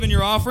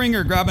your offering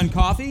or grabbing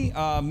coffee,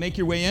 make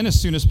your way in as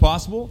soon as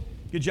possible.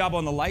 Good job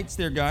on the lights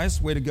there,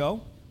 guys. Way to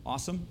go.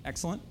 Awesome.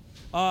 Excellent.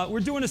 We're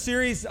doing a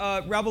series,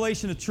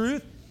 Revelation of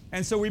Truth.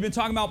 And so we've been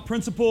talking about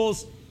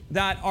principles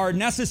that are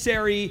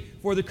necessary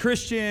for the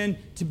Christian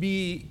to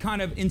be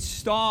kind of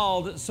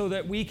installed so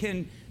that we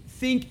can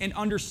think and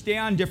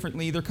understand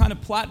differently. They're kind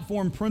of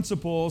platform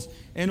principles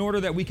in order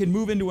that we can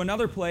move into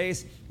another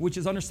place, which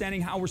is understanding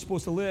how we're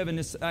supposed to live. And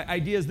this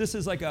idea is this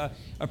is like a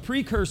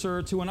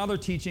precursor to another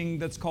teaching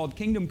that's called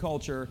kingdom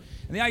culture.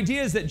 And the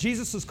idea is that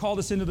Jesus has called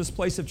us into this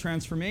place of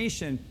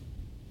transformation,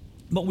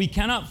 but we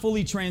cannot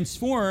fully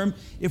transform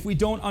if we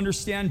don't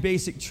understand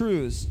basic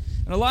truths.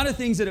 And a lot of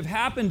things that have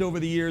happened over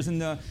the years, and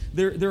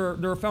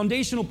there are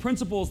foundational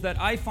principles that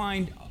I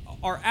find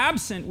are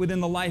absent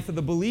within the life of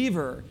the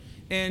believer.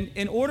 And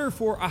in order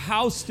for a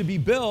house to be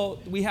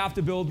built, we have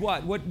to build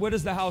what? What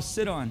does the house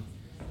sit on?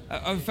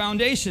 A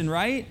foundation,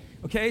 right?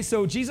 Okay,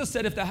 so Jesus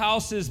said if the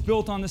house is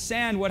built on the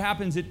sand, what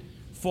happens? It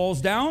falls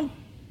down.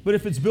 But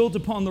if it's built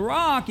upon the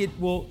rock, it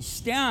will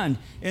stand.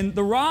 And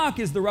the rock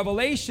is the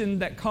revelation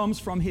that comes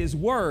from His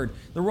Word.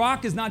 The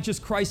rock is not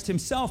just Christ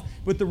Himself,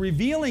 but the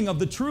revealing of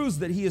the truths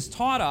that He has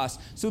taught us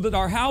so that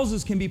our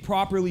houses can be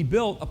properly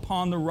built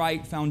upon the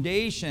right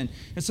foundation.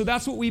 And so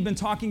that's what we've been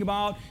talking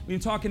about. We've been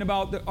talking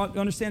about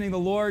understanding the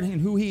Lord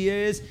and who He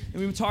is. And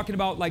we've been talking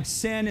about like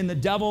sin and the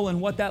devil and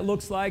what that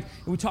looks like.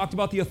 And we talked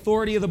about the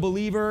authority of the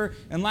believer.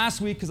 And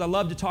last week, because I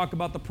love to talk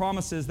about the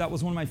promises, that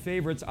was one of my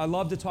favorites. I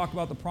love to talk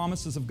about the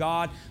promises of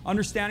God,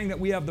 understanding that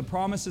we have the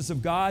promises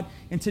of God.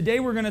 And today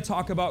we're going to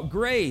talk about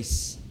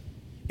grace.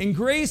 And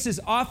grace is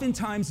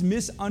oftentimes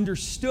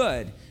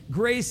misunderstood.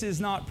 Grace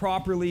is not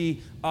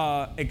properly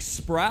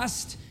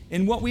expressed.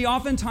 And what we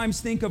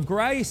oftentimes think of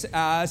grace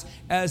as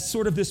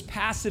sort of this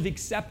passive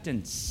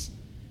acceptance,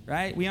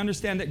 right? We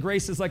understand that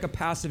grace is like a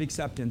passive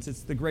acceptance.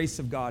 It's the grace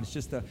of God. It's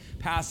just a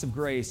passive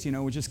grace,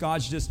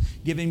 God's just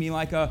giving me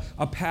like a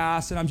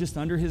pass and I'm just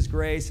under His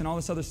grace and all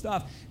this other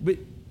stuff. But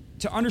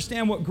to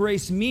understand what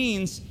grace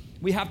means,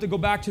 we have to go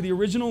back to the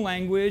original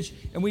language,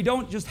 and we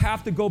don't just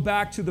have to go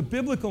back to the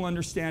biblical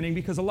understanding,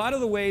 because a lot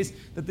of the ways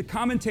that the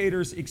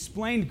commentators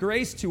explained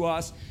grace to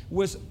us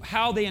was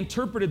how they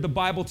interpreted the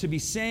Bible to be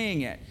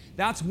saying it.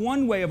 That's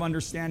one way of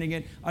understanding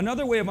it.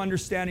 Another way of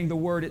understanding the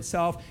word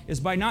itself is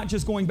by not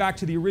just going back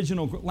to the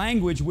original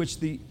language, which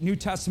the New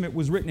Testament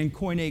was written in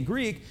Koine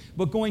Greek,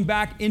 but going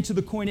back into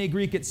the Koine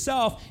Greek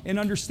itself and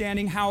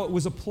understanding how it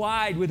was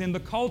applied within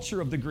the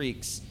culture of the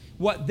Greeks,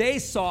 what they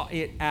saw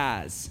it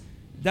as.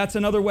 That's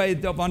another way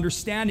of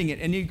understanding it.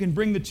 And you can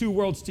bring the two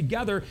worlds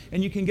together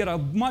and you can get a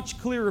much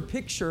clearer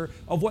picture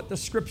of what the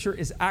Scripture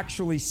is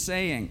actually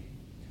saying.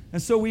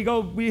 And so we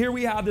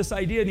have this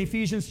idea in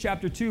Ephesians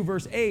chapter 2,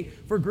 verse 8.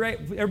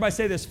 Everybody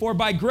say this, for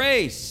by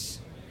grace.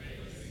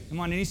 Come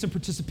on, I need some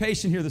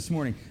participation here this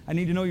morning. I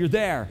need to know you're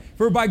there.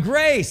 For by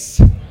grace,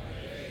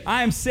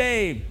 I am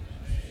saved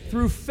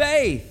through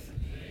faith.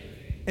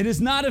 It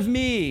is not of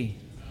me.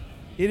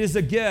 It is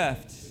a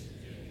gift.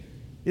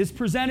 Is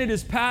presented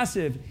as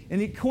passive. In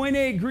the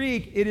Koine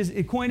Greek, it is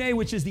Koine,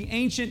 which is the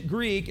ancient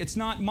Greek. It's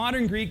not,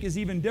 modern Greek is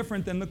even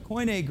different than the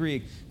Koine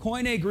Greek.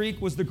 Koine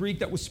Greek was the Greek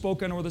that was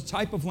spoken, or the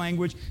type of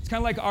language. It's kind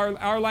of like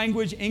our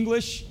language,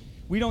 English.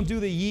 We don't do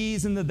the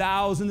ye's and the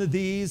thou's and the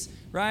thee's,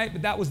 right?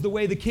 But that was the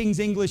way the King's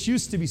English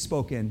used to be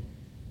spoken.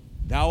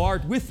 Thou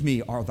art with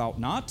me, art thou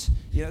not?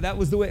 That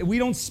was the way. We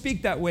don't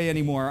speak that way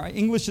anymore. Our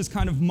English is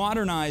kind of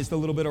modernized a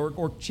little bit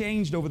or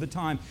changed over the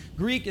time.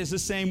 Greek is the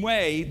same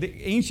way.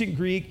 The ancient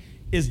Greek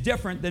is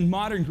different than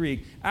modern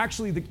Greek.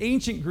 Actually, the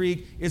ancient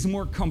Greek is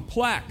more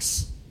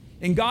complex.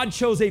 And God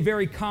chose a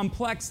very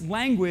complex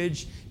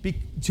language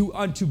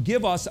to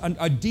give us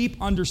a deep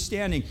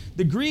understanding.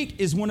 The Greek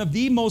is one of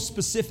the most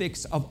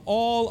specifics of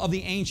all of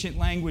the ancient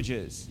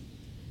languages.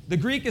 The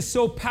Greek is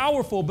so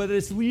powerful, but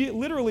it's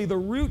literally the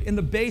root and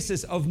the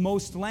basis of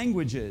most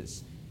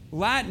languages.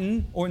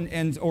 Latin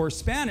or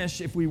Spanish,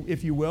 if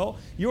you will.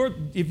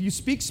 If you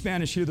speak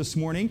Spanish here this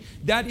morning,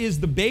 that is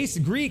the base.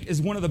 Greek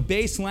is one of the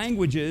base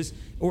languages,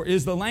 or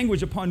is the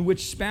language upon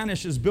which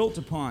Spanish is built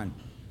upon.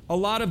 A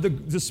lot of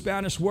the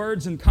Spanish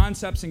words and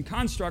concepts and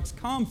constructs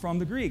come from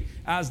the Greek,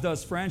 as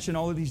does French and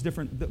all of these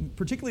different,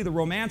 particularly the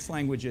Romance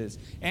languages,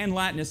 and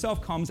Latin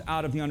itself comes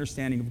out of the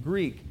understanding of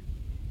Greek.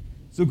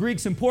 So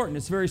Greek's important.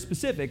 It's very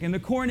specific. In the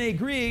Koine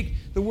Greek,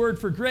 the word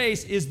for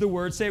grace is the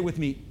word, say it with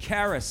me,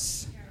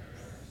 charis.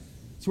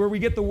 It's where we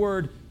get the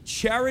word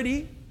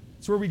charity.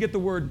 It's where we get the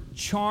word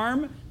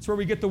charm. It's where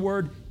we get the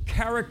word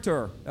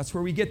character. That's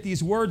where we get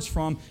these words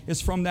from,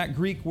 is from that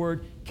Greek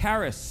word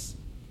charis.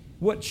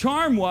 What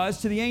charm was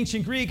to the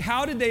ancient Greek,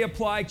 how did they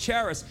apply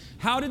charis?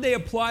 How did they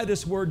apply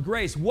this word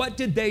grace? What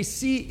did they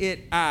see it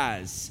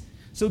as?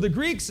 So the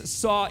Greeks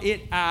saw it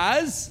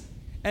as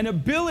an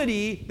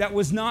ability that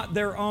was not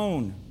their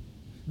own.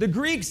 The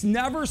Greeks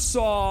never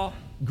saw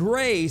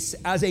grace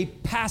as a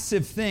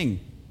passive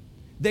thing.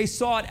 They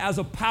saw it as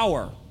a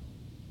power.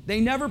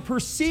 They never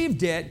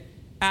perceived it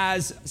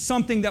as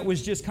something that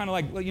was just kind of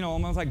like,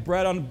 almost like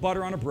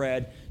butter on a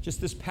bread,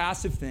 just this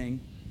passive thing.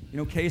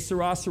 Que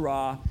sera,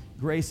 sera,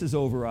 grace is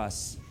over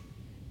us.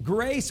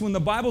 Grace, when the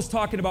Bible's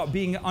talking about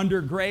being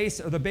under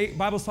grace, or the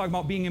Bible's talking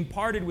about being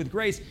imparted with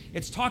grace,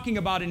 it's talking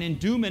about an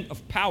endowment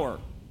of power.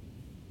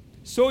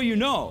 So you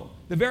know,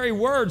 the very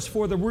words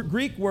for the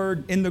Greek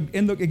word in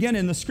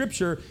the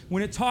Scripture,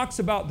 when it talks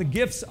about the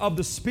gifts of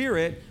the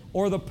Spirit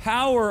or the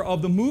power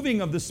of the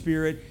moving of the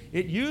Spirit,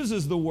 it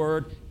uses the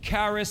word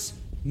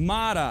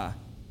charismata,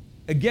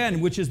 again,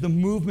 which is the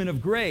movement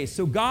of grace.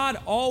 So God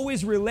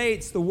always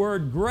relates the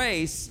word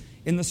grace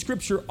in the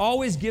Scripture,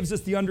 always gives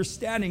us the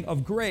understanding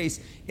of grace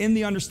in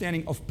the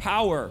understanding of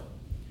power.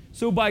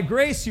 So by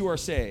grace you are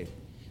saved.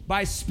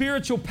 By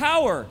spiritual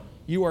power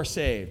you are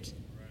saved.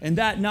 And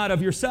that not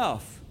of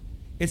yourself.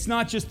 It's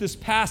not just this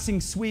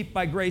passing sweep,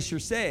 by grace you're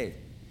saved.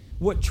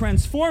 What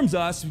transforms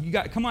us,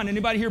 come on,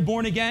 anybody here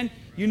born again?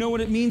 You know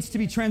what it means to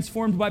be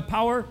transformed by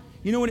power?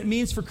 You know what it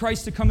means for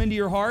Christ to come into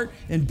your heart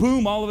and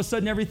boom, all of a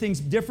sudden everything's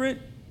different?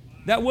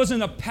 That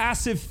wasn't a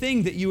passive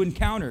thing that you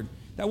encountered.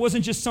 That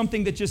wasn't just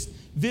something that just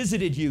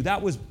visited you.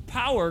 That was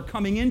power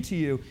coming into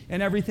you,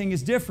 and everything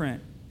is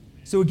different.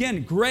 So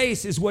again,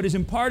 grace is what is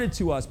imparted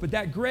to us. But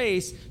that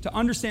grace, to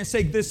understand,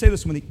 say this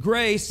with me.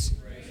 Grace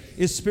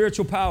is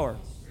spiritual power.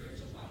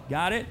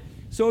 Got it?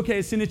 So, okay,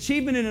 it's an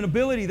achievement and an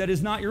ability that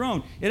is not your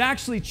own. It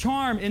actually,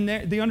 charm in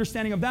the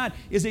understanding of that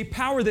is a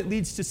power that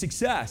leads to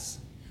success.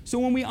 So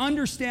when we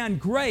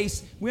understand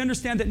grace, we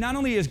understand that not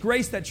only is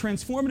grace that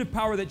transformative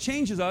power that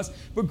changes us,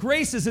 but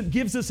grace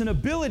gives us an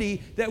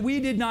ability that we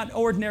did not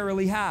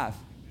ordinarily have.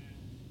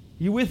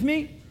 You with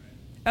me?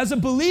 As a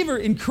believer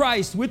in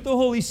Christ with the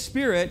Holy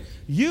Spirit,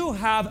 you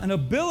have an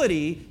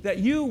ability that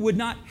you would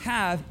not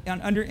have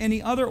under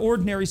any other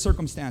ordinary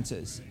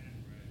circumstances.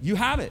 You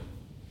have it.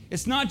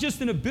 It's not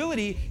just an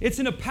ability, it's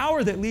a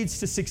power that leads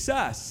to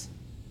success,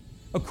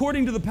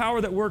 according to the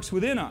power that works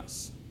within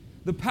us.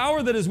 The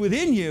power that is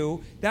within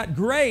you, that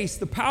grace,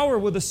 the power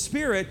with the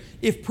Spirit,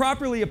 if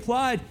properly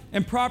applied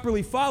and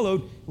properly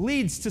followed,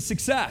 leads to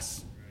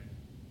success.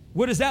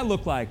 What does that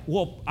look like?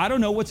 Well, I don't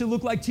know. What's it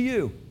look like to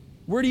you?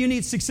 Where do you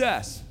need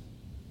success?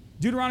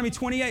 Deuteronomy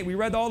 28, we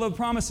read all the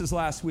promises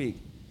last week.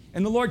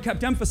 And the Lord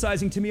kept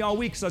emphasizing to me all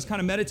week, because I was kind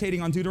of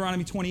meditating on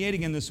Deuteronomy 28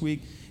 again this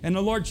week. And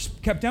the Lord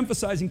kept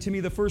emphasizing to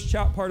me the first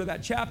part of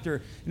that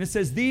chapter. And it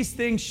says, these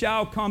things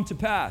shall come to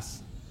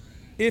pass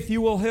if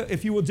you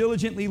will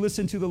diligently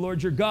listen to the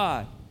Lord your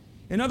God.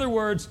 In other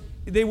words,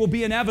 they will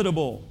be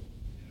inevitable.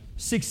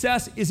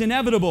 Success is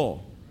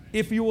inevitable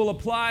if you will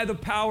apply the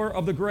power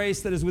of the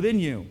grace that is within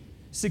you.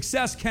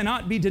 Success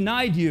cannot be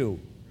denied you.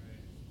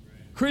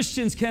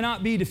 Christians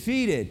cannot be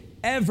defeated,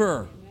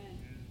 ever.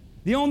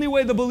 The only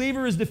way the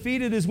believer is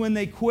defeated is when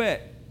they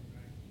quit.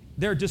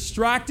 They're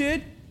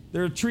distracted.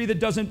 They're a tree that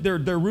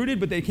they're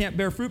rooted, but they can't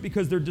bear fruit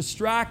because they're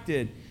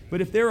distracted. But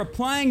if they're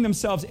applying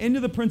themselves into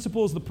the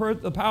principles,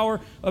 the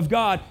power of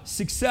God,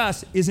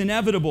 success is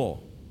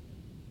inevitable.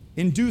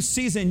 In due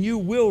season, you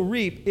will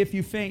reap if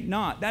you faint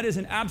not. That is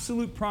an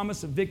absolute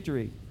promise of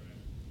victory.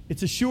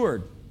 It's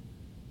assured.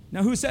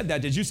 Now, who said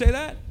that? Did you say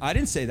that? I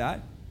didn't say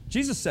that.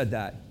 Jesus said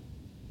that.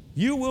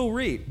 You will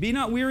reap. Be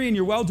not weary in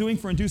your well-doing,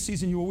 for in due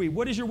season you will reap.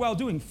 What is your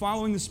well-doing?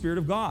 Following the Spirit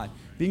of God.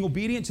 Being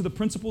obedient to the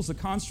principles, the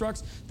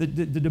constructs, the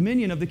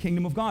dominion of the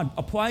kingdom of God.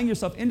 Applying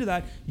yourself into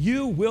that,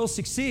 you will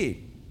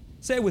succeed.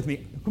 Say it with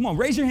me. Come on,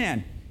 raise your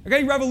hand. I got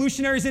any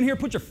revolutionaries in here?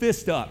 Put your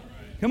fist up.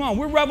 Come on,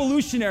 we're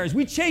revolutionaries.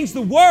 We change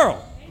the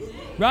world.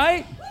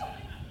 Right?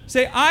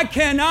 Say, I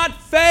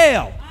cannot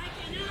fail.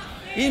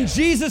 In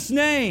Jesus'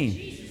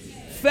 name.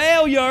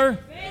 Failure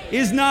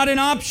is not an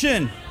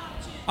option.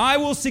 I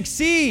will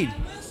succeed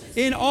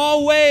in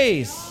all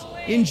ways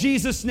in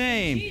Jesus'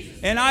 name.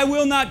 And I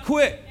will not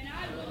quit.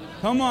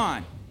 Come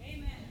on.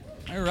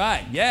 All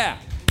right, yeah.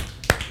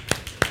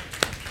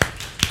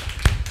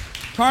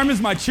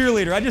 Carmen's my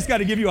cheerleader. I just got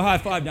to give you a high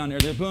five down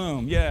there.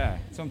 Boom, yeah,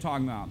 that's what I'm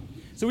talking about.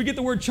 So we get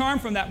the word charm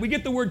from that. We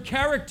get the word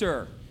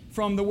character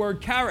from the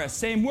word charis,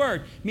 same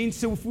word. Means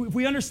so if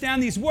we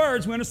understand these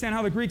words, we understand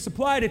how the Greeks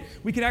applied it,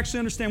 we can actually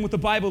understand what the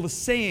Bible is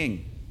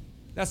saying.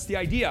 That's the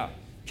idea.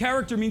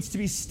 Character means to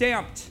be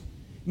stamped,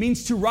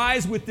 means to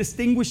rise with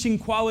distinguishing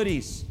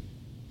qualities.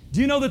 Do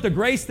you know that the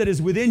grace that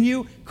is within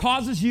you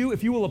causes you,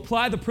 if you will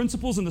apply the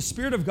principles in the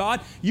Spirit of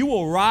God, you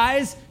will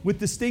rise with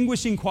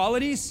distinguishing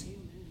qualities?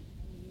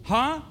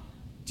 Huh?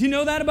 Do you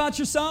know that about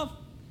yourself?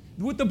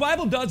 What the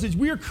Bible does is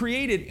we are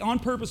created on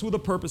purpose with a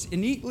purpose,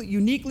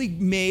 uniquely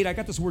made. I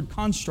got this word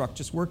construct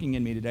just working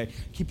in me today.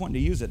 I keep wanting to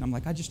use it. And I'm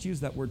like, I just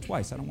used that word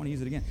twice. I don't want to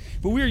use it again.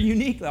 But we are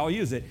uniquely, I'll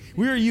use it.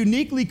 We are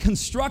uniquely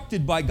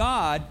constructed by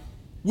God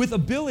with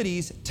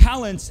abilities,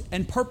 talents,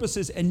 and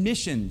purposes and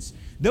missions.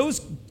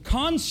 Those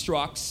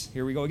constructs,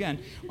 here we go again,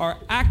 are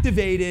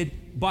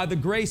activated by the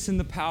grace and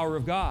the power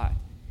of God.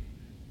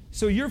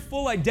 So your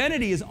full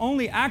identity is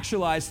only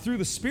actualized through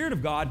the Spirit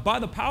of God, by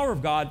the power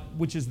of God,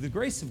 which is the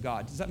grace of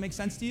God. Does that make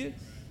sense to you?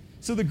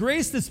 So the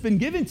grace that's been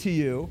given to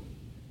you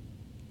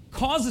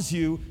causes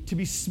you to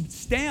be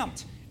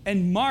stamped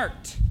and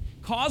marked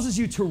causes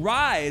you to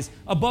rise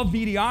above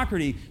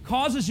mediocrity,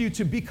 causes you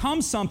to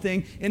become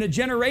something in a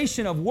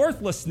generation of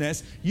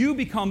worthlessness, you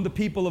become the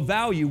people of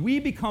value. We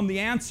become the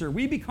answer.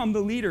 We become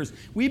the leaders.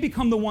 We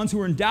become the ones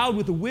who are endowed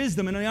with the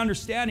wisdom and the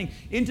understanding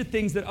into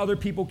things that other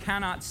people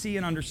cannot see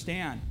and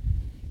understand.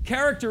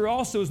 Character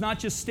also is not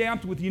just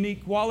stamped with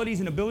unique qualities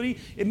and ability,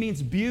 it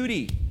means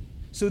beauty.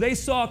 So they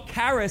saw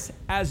charis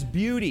as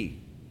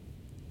beauty,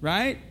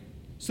 right?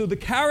 So the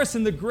charis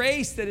and the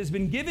grace that has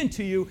been given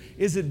to you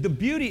is the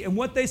beauty, and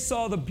what they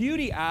saw the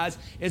beauty as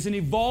is an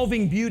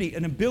evolving beauty,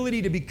 an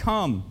ability to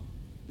become.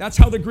 That's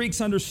how the Greeks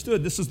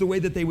understood. This is the way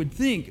that they would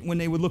think when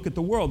they would look at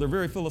the world. They're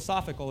very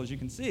philosophical, as you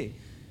can see.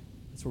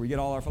 That's where we get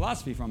all our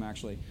philosophy from,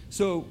 actually.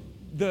 So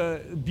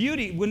the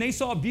beauty, when they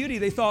saw beauty,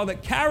 they thought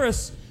that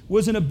charis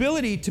was an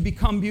ability to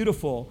become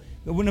beautiful,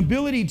 an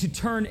ability to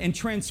turn and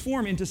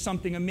transform into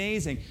something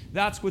amazing.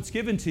 That's what's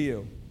given to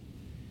you.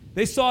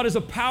 They saw it as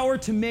a power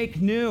to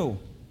make new.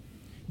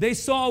 They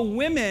saw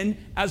women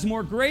as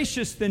more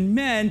gracious than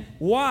men.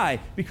 Why?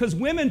 Because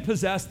women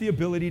possess the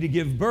ability to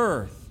give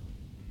birth.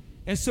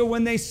 And so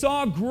when they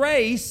saw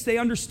grace, they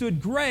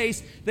understood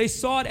grace, they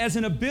saw it as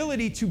an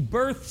ability to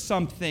birth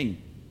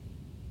something.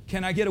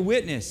 Can I get a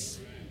witness?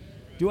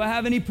 Do I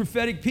have any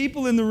prophetic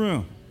people in the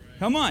room?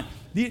 Come on.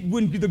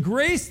 When the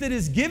grace that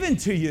is given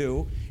to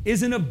you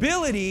is an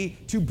ability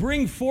to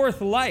bring forth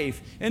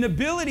life, an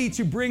ability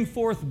to bring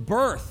forth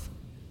birth.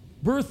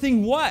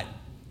 Birthing what?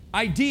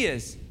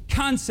 Ideas,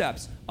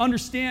 concepts,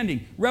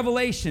 understanding,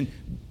 revelation,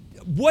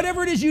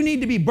 whatever it is you need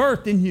to be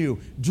birthed in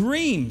you,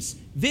 dreams,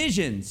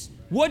 visions.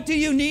 What do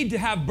you need to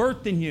have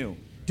birthed in you?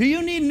 Do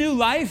you need new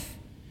life?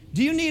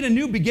 Do you need a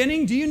new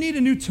beginning? Do you need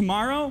a new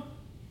tomorrow?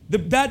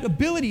 That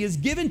ability is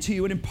given to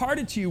you and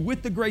imparted to you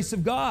with the grace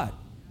of God.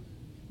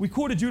 We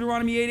quoted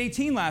Deuteronomy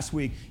 8:18 last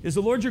week. Is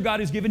the Lord your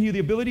God who's given you the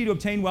ability to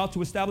obtain wealth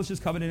to establish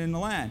His covenant in the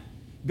land.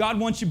 God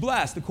wants you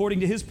blessed according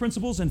to His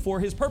principles and for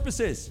His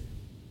purposes.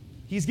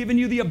 He's given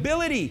you the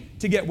ability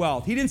to get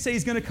wealth. He didn't say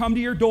He's going to come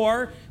to your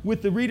door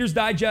with the Reader's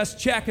Digest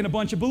check and a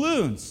bunch of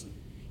balloons.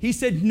 He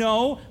said,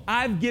 no,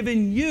 I've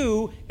given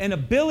you an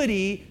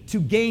ability to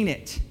gain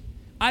it.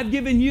 I've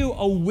given you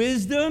a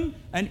wisdom,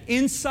 an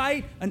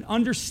insight, an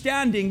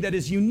understanding that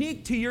is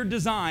unique to your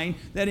design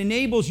that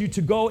enables you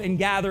to go and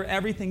gather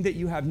everything that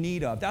you have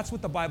need of. That's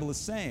what the Bible is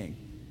saying.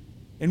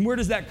 And where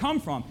does that come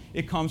from?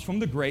 It comes from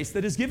the grace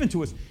that is given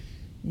to us.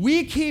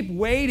 We keep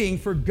waiting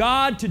for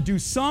God to do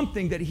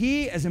something that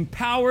He has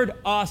empowered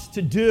us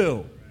to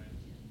do.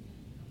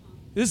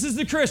 This is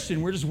the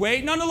Christian. We're just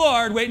waiting on the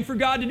Lord, waiting for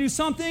God to do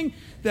something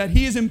that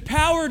He has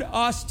empowered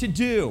us to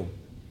do.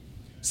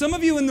 Some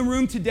of you in the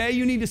room today,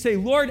 you need to say,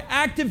 Lord,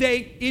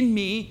 activate in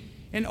me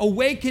and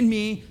awaken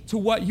me to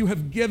what you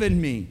have given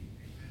me.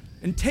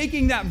 And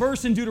taking that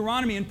verse in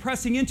Deuteronomy and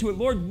pressing into it,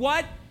 Lord,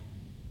 what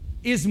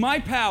is my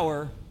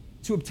power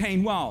to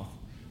obtain wealth?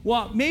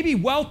 Well, maybe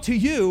wealth to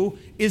you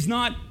is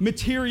not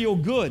material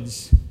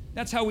goods.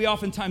 That's how we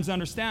oftentimes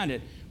understand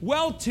it.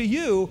 Wealth to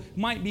you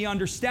might be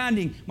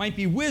understanding, might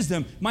be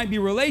wisdom, might be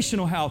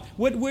relational health.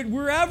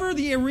 Wherever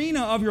the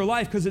arena of your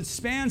life, because it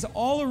spans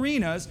all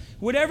arenas,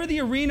 whatever the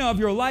arena of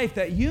your life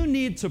that you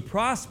need to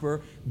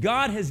prosper,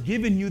 God has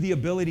given you the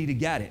ability to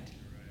get it.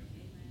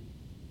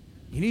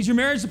 You need your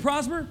marriage to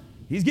prosper?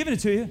 He's given it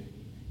to you.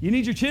 You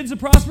need your kids to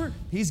prosper?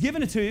 He's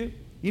given it to you.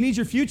 You need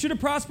your future to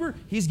prosper?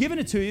 He's given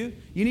it to you.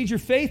 You need your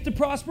faith to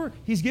prosper?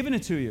 He's given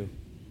it to you.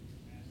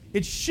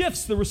 It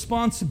shifts the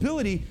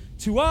responsibility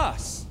to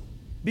us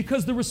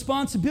because the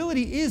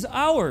responsibility is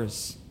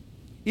ours.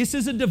 This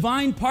is a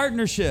divine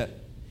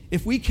partnership.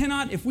 If we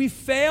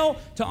fail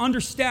to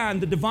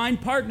understand the divine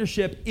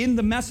partnership in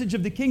the message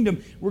of the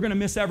kingdom, we're going to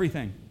miss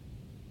everything.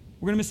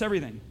 We're going to miss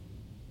everything.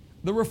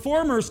 The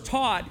reformers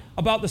taught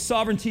about the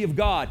sovereignty of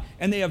God,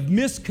 and they have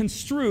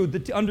misconstrued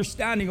the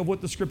understanding of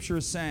what the Scripture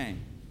is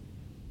saying.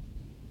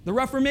 The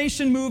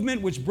Reformation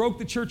movement, which broke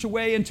the church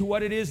away into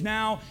what it is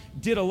now,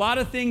 did a lot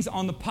of things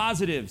on the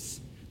positives.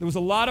 There was a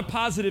lot of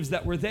positives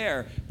that were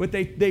there, but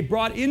they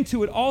brought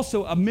into it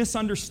also a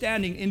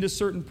misunderstanding into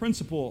certain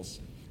principles.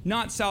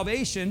 Not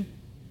salvation,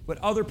 but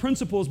other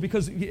principles.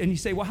 And you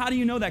say, well, how do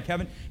you know that,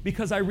 Kevin?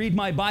 Because I read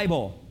my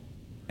Bible,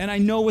 and I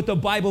know what the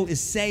Bible is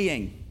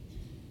saying.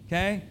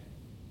 Okay?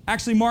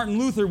 Actually, Martin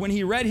Luther, when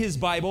he read his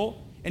Bible,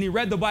 and he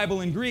read the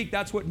Bible in Greek,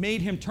 that's what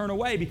made him turn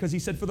away, because he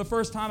said, for the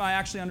first time, I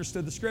actually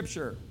understood the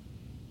Scripture.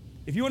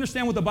 If you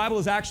understand what the Bible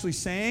is actually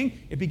saying,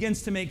 it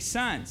begins to make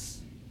sense.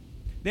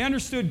 They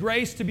understood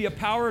grace to be a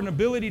power and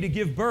ability to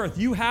give birth.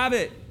 You have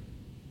it.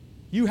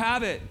 You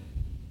have it.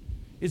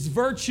 It's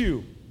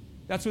virtue.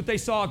 That's what they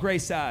saw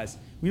grace as.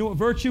 You know what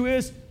virtue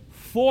is?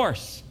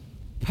 Force,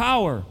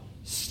 power,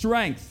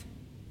 strength.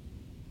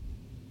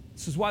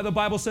 This is why the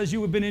Bible says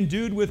you have been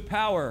endued with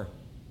power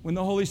when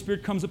the Holy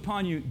Spirit comes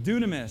upon you.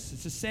 Dunamis,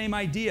 it's the same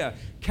idea.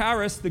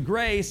 Charis, the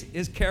grace,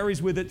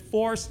 carries with it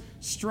force,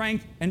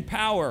 strength, and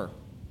power.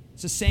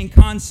 It's the same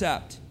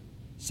concept,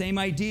 same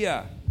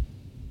idea.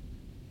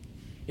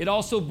 It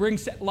also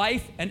brings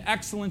life and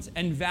excellence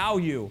and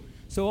value.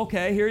 So,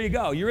 okay, here you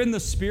go. You're in the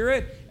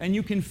Spirit, and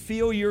you can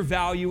feel your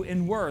value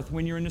and worth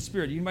when you're in the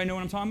Spirit. Anybody know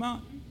what I'm talking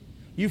about?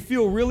 You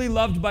feel really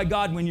loved by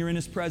God when you're in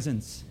His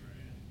presence.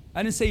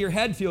 I didn't say your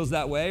head feels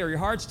that way or your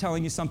heart's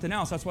telling you something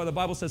else. That's why the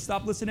Bible says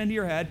stop listening to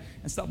your head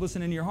and stop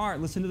listening to your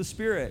heart. Listen to the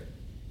Spirit,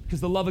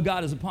 because the love of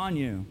God is upon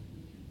you.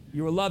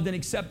 You are loved and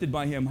accepted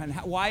by Him. And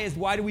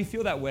why do we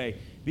feel that way?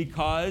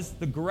 Because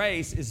the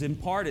grace is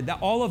imparted.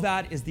 All of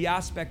that is the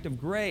aspect of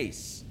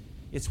grace.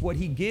 It's what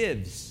He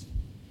gives.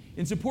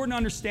 It's important to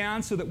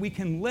understand so that we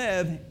can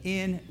live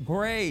in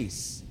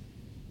grace.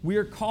 We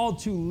are called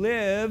to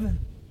live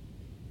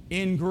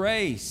in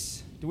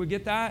grace. Do we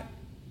get that?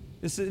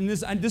 It's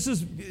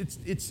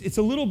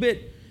a little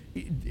bit,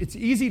 it's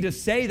easy to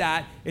say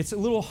that. It's a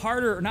little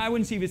harder, and I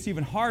wouldn't say it's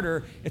even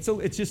harder.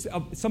 It's just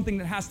something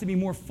that has to be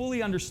more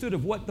fully understood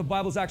of what the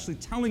Bible's actually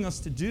telling us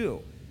to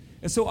do.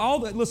 And so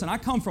listen, I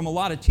come from a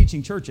lot of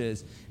teaching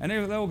churches, and they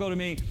will go to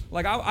me,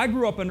 like I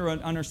grew up under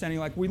an understanding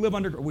like we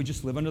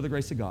just live under the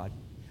grace of God.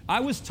 I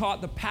was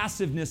taught the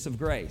passiveness of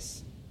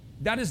grace.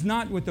 That is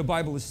not what the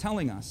Bible is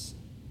telling us.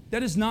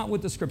 That is not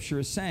what the Scripture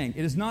is saying.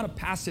 It is not a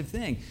passive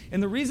thing.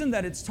 And the reason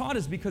that it's taught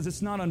is because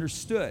it's not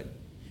understood.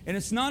 And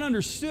it's not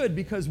understood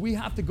because we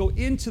have to go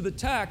into the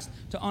text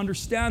to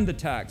understand the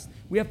text.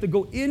 We have to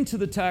go into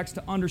the text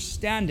to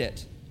understand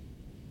it.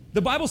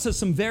 The Bible says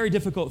some very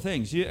difficult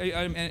things.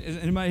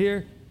 Anybody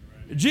here?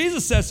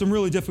 Jesus says some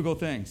really difficult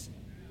things.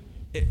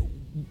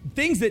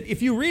 Things that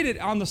if you read it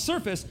on the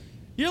surface,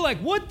 you're like,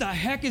 what the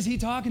heck is he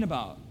talking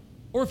about?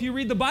 Or if you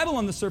read the Bible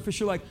on the surface,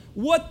 you're like,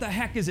 what the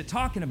heck is it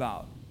talking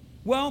about?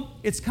 Well,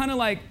 it's kind of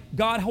like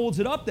God holds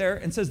it up there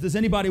and says, does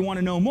anybody want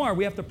to know more?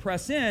 We have to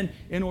press in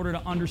order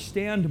to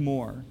understand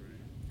more.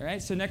 All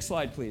right, so next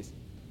slide, please.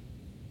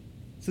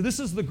 So this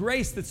is the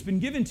grace that's been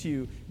given to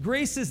you.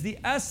 Grace is the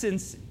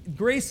essence.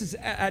 Grace is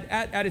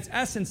at its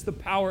essence the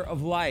power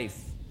of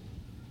life.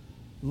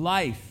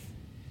 Life.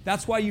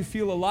 That's why you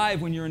feel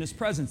alive when you're in His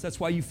presence. That's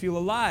why you feel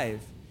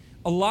alive.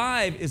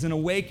 Alive is an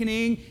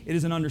awakening. It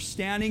is an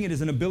understanding. It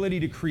is an ability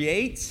to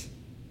create.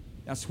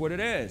 That's what it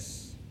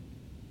is.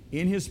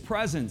 In His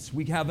presence,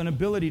 we have an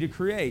ability to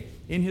create.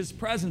 In His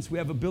presence, we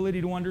have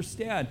ability to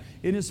understand.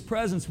 In His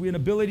presence, we have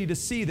an ability to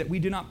see that we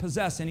do not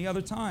possess any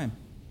other time.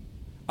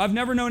 I've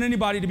never known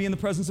anybody to be in the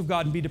presence of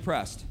God and be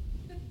depressed.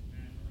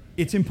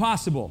 It's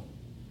impossible.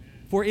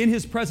 For in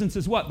His presence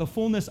is what? The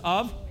fullness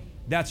of?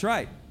 That's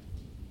right.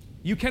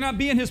 You cannot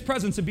be in His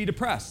presence and be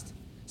depressed.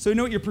 So you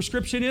know what your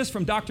prescription is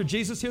from Dr.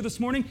 Jesus here this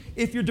morning?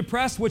 If you're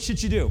depressed, what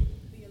should you do?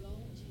 Be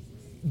alone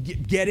with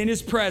Jesus. Get in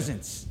His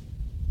presence.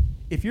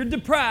 If you're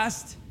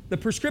depressed, the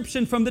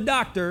prescription from the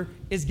doctor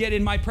is get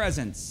in my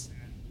presence.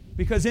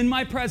 Because in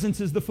my presence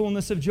is the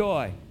fullness of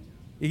joy.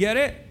 You get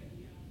it?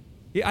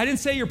 I didn't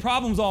say your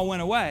problems all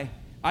went away.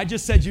 I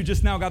just said you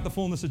just now got the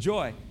fullness of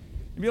joy.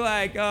 You'd be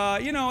like,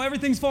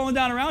 everything's falling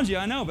down around you.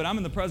 I know, but I'm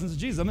in the presence of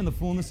Jesus. I'm in the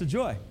fullness of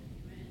joy.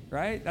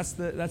 Right? That's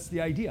the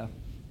idea.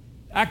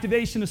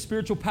 Activation of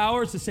spiritual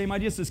power. It's the same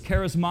idea. It says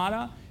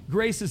charismata.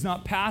 Grace is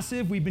not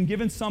passive. We've been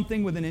given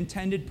something with an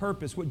intended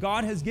purpose. What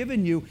God has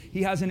given you,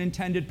 He has an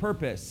intended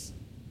purpose.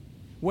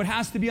 What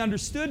has to be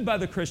understood by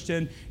the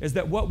Christian is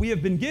that what we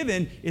have been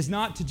given is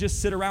not to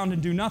just sit around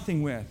and do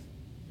nothing with.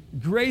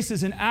 Grace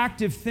is an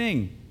active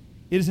thing.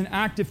 It is an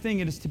active thing.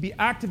 It is to be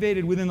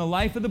activated within the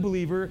life of the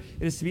believer.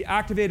 It is to be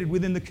activated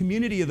within the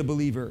community of the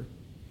believer.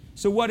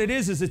 So what it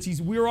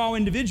is we're all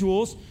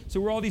individuals, so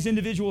we're all these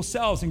individual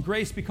cells, and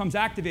grace becomes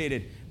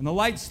activated, and the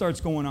light starts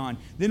going on.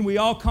 Then we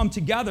all come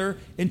together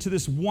into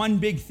this one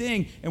big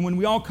thing, and when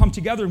we all come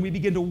together and we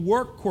begin to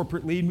work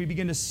corporately, and we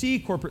begin to see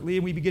corporately,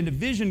 and we begin to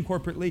vision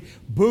corporately,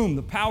 boom,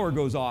 the power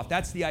goes off.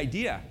 That's the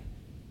idea.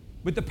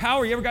 With the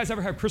power, you guys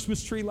ever have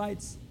Christmas tree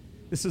lights?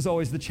 This is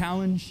always the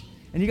challenge.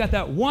 And you got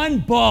that one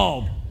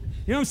bulb,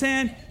 you know what I'm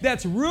saying,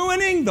 that's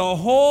ruining the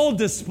whole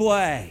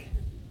display.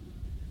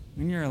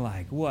 And you're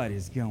like, what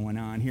is going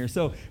on here?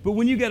 But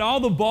when you get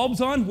all the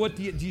bulbs on,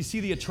 do you see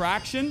the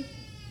attraction?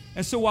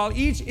 And so while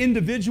each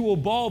individual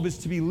bulb is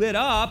to be lit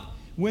up,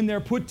 when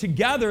they're put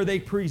together, they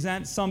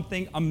present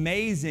something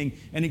amazing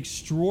and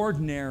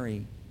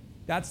extraordinary.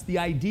 That's the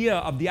idea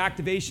of the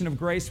activation of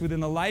grace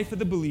within the life of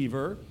the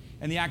believer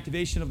and the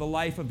activation of the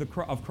life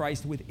of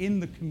Christ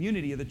within the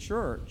community of the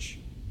church.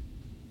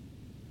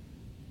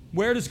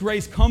 Where does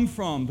grace come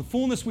from? The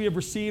fullness we have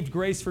received,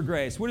 grace for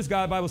grace. What is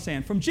God's Bible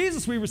saying? From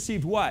Jesus we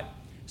received what?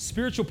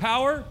 Spiritual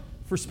power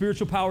for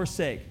spiritual power's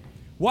sake.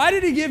 Why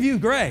did He give you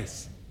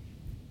grace?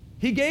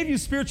 He gave you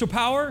spiritual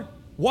power.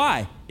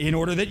 Why? In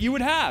order that you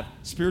would have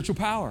spiritual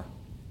power.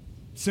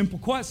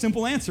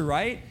 Simple answer,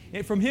 right?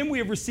 From Him we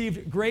have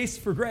received grace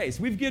for grace.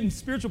 We've given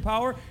spiritual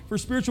power for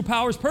spiritual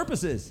power's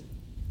purposes.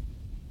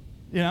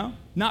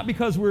 Not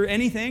because we're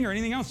anything or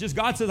anything else. Just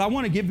God says, I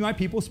want to give my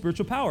people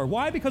spiritual power.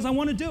 Why? Because I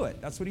want to do it.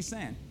 That's what He's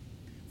saying.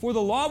 For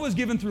the law was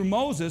given through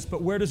Moses,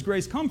 but where does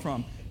grace come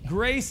from?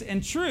 Grace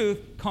and truth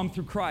come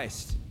through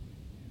Christ.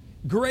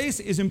 Grace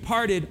is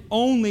imparted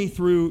only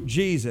through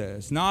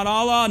Jesus. Not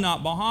Allah,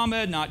 not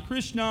Muhammad, not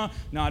Krishna,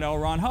 not L.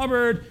 Ron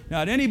Hubbard,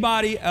 not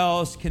anybody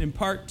else can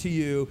impart to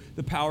you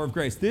the power of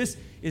grace. This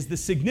is the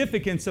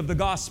significance of the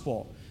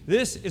gospel.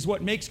 This is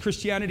what makes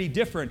Christianity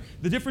different.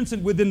 The difference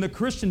within the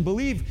Christian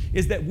belief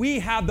is that we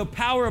have the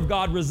power of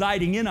God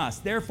residing in us.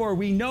 Therefore,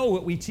 we know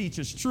what we teach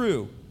is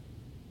true.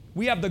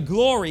 We have the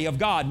glory of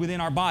God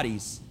within our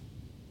bodies.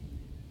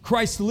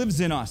 Christ lives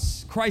in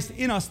us. Christ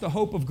in us, the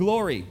hope of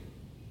glory.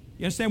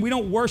 You understand? We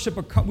don't worship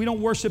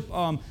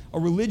a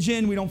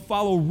religion. We don't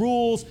follow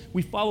rules.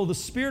 We follow the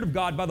Spirit of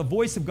God by the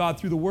voice of God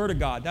through the Word of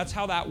God. That's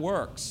how that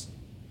works.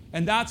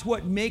 And that's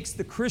what makes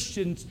the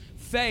Christian's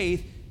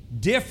faith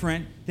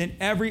different than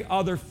every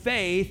other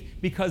faith,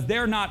 because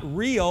they're not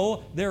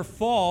real, they're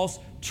false.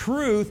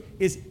 Truth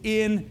is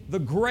in the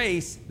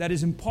grace that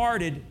is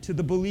imparted to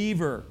the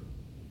believer.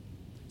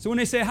 So when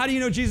they say, how do you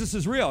know Jesus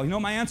is real? You know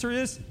what my answer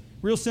is?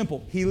 Real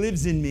simple. He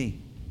lives in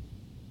me.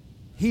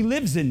 He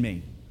lives in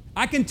me.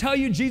 I can tell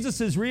you Jesus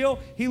is real.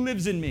 He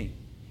lives in me.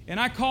 And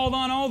I called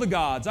on all the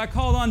gods. I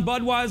called on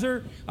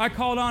Budweiser. I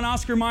called on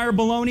Oscar Mayer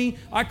Baloney.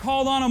 I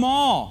called on them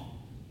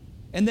all.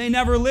 And they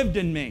never lived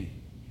in me.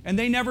 And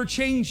they never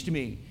changed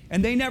me.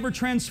 And they never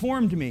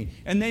transformed me.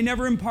 And they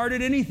never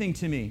imparted anything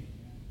to me.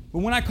 But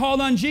when I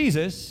called on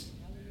Jesus,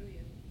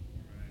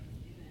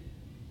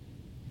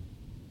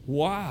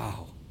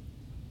 wow,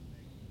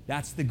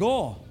 that's the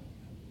goal.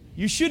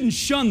 You shouldn't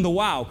shun the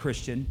wow,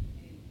 Christian.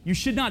 You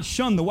should not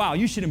shun the wow.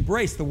 You should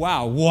embrace the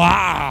wow.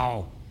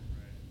 Wow.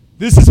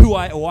 This is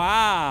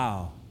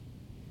wow.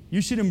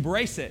 You should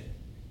embrace it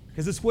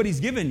because it's what He's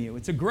given you.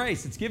 It's a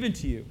grace. It's given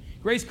to you.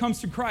 Grace comes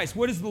through Christ.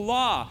 What is the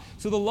law?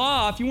 So the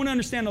law, if you want to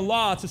understand the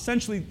law, it's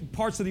essentially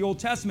parts of the Old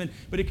Testament,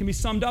 but it can be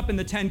summed up in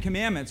the 10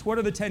 Commandments. What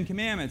are the 10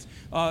 Commandments?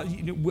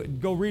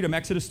 Go read them.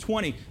 Exodus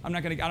 20. I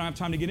don't have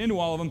time to get into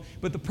all of them.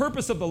 But the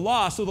purpose of the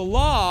law, so the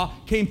law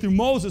came through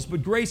Moses,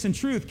 but grace and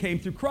truth came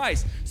through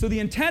Christ. So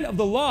the intent of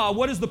the law,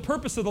 what is the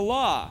purpose of the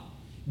law?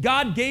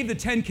 God gave the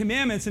 10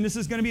 Commandments, and this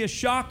is going to be a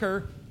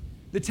shocker.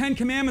 The 10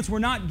 Commandments were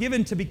not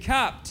given to be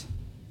kept.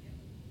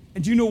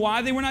 And do you know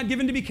why they were not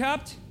given to be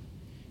kept?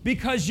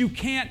 Because you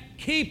can't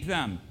keep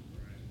them.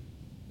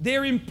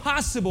 They're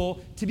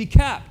impossible to be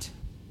kept.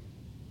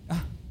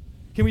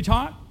 Can we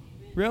talk?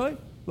 Really?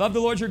 Love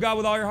the Lord your God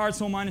with all your heart,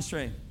 soul, mind, and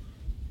strength.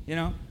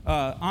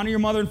 Honor your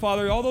mother and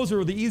father. All those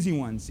are the easy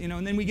ones.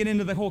 And then we get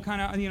into the whole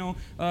kind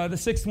of, the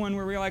sixth one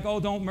where we're like, oh,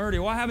 don't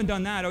murder. Well, I haven't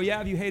done that. Oh, yeah?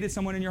 Have you hated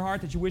someone in your heart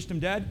that you wished them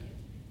dead?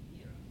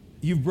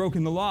 You've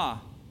broken the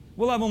law.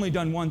 Well, I've only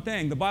done one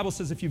thing. The Bible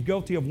says if you're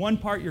guilty of one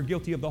part, you're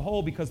guilty of the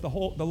whole, because the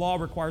law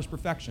requires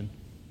perfection.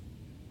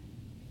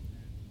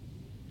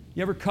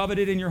 You ever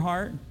coveted in your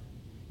heart?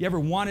 You ever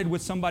wanted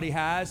what somebody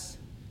has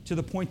to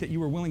the point that you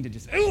were willing to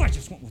just, oh, I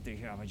just want what they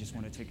have. I just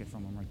want to take it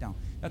from them right now.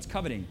 That's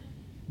coveting.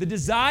 The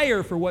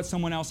desire for what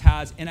someone else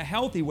has in a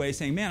healthy way,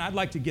 saying, man, I'd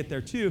like to get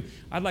there too.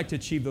 I'd like to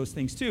achieve those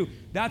things too.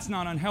 That's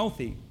not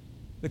unhealthy.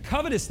 The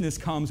covetousness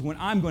comes when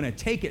I'm going to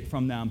take it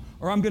from them,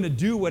 or I'm going to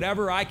do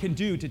whatever I can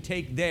do to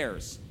take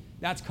theirs.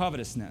 That's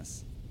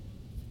covetousness.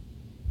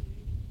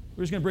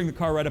 We're just going to bring the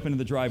car right up into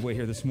the driveway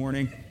here this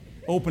morning.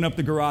 Open up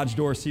the garage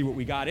door, see what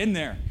we got in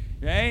there.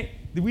 Right?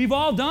 We've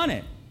all done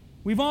it.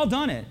 We've all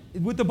done it.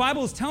 What the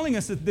Bible is telling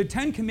us, that the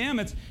 10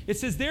 Commandments, it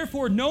says,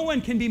 therefore, no one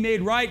can be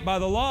made right by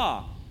the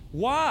law.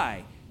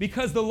 Why?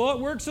 Because the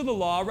works of the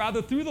law,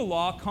 rather through the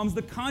law, comes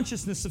the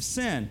consciousness of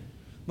sin.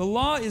 The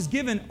law is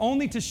given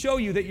only to show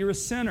you that you're a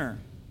sinner.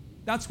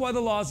 That's why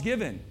the law is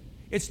given.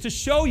 It's to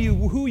show you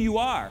who you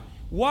are.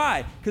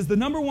 Why? Because the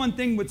number one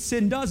thing what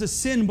sin does is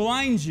sin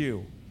blinds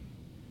you.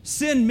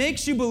 Sin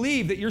makes you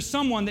believe that you're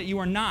someone that you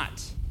are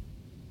not.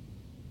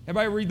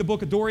 Everybody read the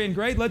book of Dorian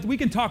Gray? We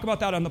can talk about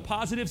that on the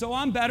positives. Oh,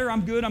 I'm better,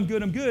 I'm good, I'm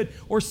good, I'm good.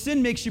 Or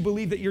sin makes you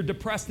believe that you're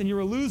depressed and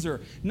you're a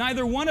loser.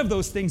 Neither one of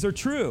those things are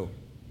true.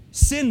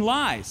 Sin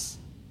lies.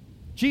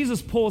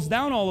 Jesus pulls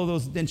down all of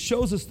those and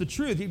shows us the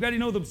truth. You guys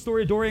know the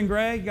story of Dorian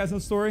Gray? You guys know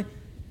the story?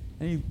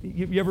 And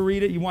you ever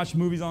read it? You watch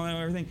movies on it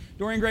and everything.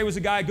 Dorian Gray was a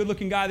guy, a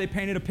good-looking guy. They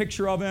painted a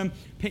picture of him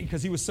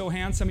because he was so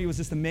handsome. He was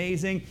just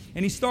amazing.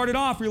 And he started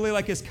off really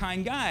like this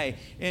kind guy.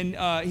 And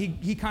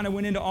he kind of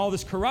went into all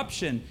this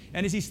corruption.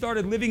 And as he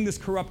started living this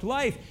corrupt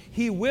life,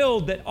 he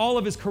willed that all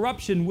of his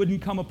corruption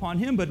wouldn't come upon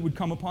him, but would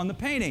come upon the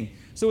painting.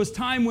 So as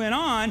time went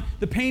on,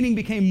 the painting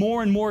became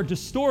more and more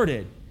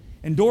distorted.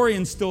 And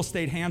Dorian still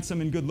stayed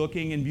handsome and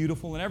good-looking and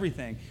beautiful and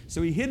everything.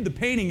 So he hid the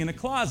painting in a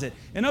closet.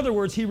 In other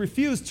words, he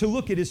refused to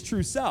look at his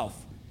true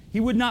self. He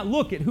would not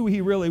look at who he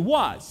really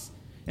was.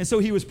 And so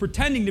he was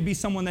pretending to be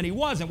someone that he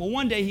wasn't. Well,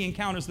 one day he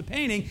encounters the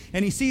painting,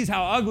 and he sees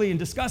how ugly and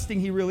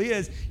disgusting he really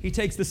is. He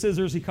takes the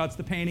scissors, he cuts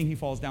the painting, he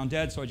falls down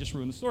dead, so I just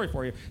ruined the story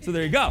for you. So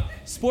there you go.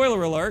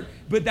 Spoiler alert,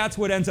 but that's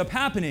what ends up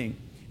happening.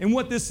 And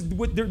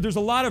there's a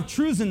lot of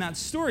truths in that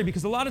story,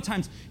 because a lot of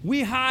times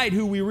we hide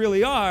who we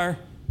really are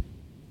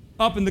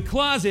up in the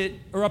closet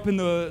or up in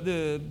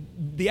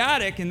the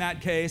attic in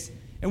that case,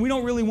 and we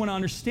don't really want to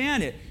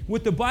understand it.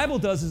 What the Bible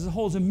does is it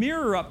holds a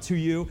mirror up to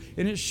you,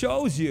 and it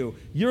shows you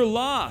you're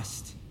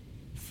lost.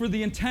 For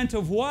the intent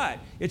of what?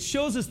 It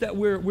shows us that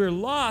we're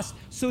lost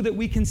so that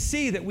we can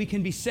see that we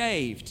can be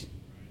saved.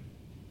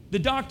 The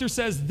doctor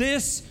says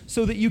this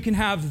so that you can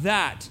have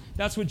that.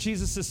 That's what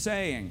Jesus is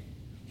saying.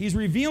 He's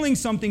revealing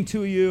something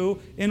to you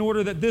in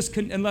order that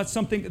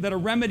that a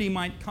remedy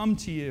might come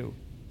to you.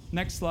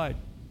 Next slide.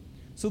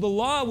 So the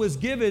law was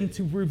given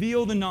to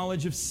reveal the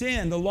knowledge of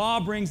sin. The law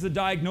brings the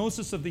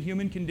diagnosis of the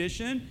human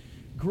condition.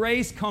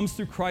 Grace comes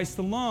through Christ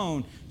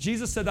alone.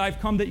 Jesus said, I've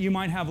come that you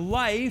might have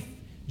life.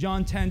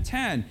 John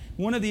 10:10.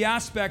 One of the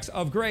aspects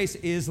of grace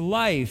is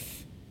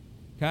life.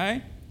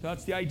 Okay? So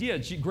that's the idea,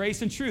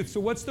 grace and truth. So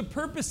what's the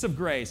purpose of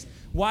grace?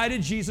 Why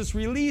did Jesus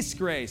release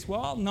grace?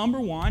 Well, number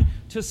one,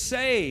 to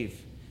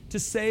save. To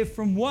save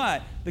from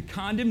what? The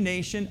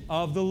condemnation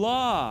of the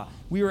law.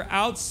 We are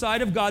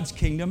outside of God's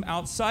kingdom,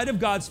 outside of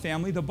God's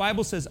family. The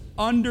Bible says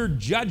under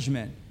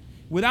judgment.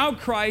 Without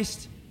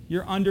Christ,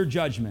 you're under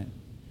judgment.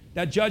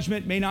 That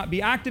judgment may not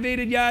be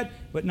activated yet,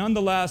 but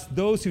nonetheless,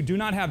 those who do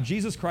not have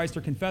Jesus Christ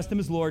or confess Him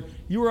as Lord,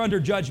 you are under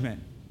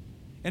judgment.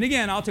 And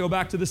again, I'll go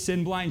back to the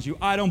sin blinds you.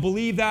 I don't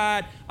believe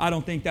that. I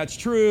don't think that's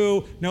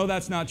true. No,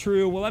 that's not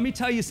true. Well, let me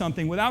tell you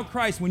something. Without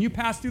Christ, when you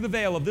pass through the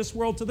veil of this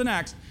world to the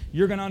next,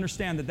 you're going to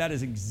understand that that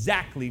is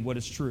exactly what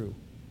is true,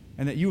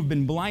 and that you have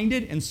been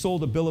blinded and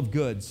sold a bill of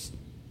goods.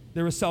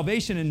 There is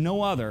salvation in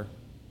no other,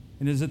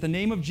 and it is at the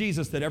name of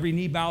Jesus that every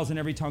knee bows and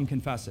every tongue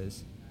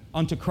confesses,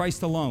 unto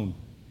Christ alone.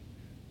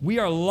 We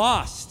are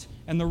lost,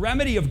 and the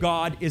remedy of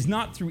God is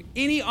not through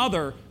any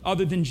other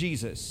than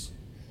Jesus.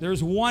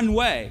 There's one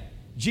way.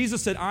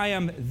 Jesus said, I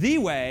am the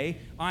way,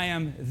 I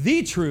am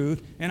the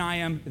truth, and I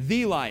am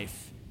the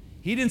life.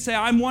 He didn't say,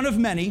 I'm one of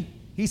many.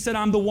 He said,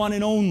 I'm the one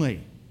and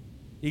only.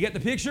 You get the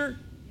picture?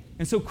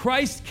 And so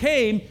Christ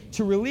came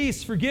to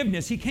release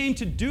forgiveness. He came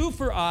to do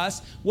for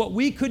us what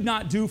we could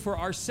not do for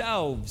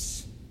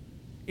ourselves.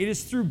 It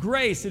is through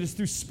grace. It is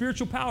through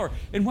spiritual power.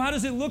 And how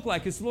does it look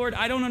like? It's, Lord,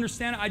 I don't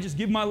understand it. I just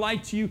give my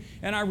life to you,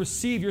 and I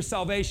receive your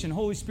salvation.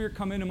 Holy Spirit,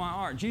 come into my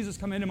heart. Jesus,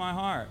 come into my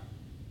heart.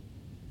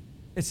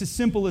 It's as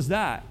simple as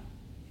that.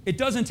 It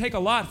doesn't take a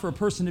lot for a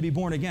person to be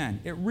born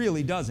again. It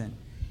really doesn't.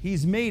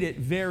 He's made it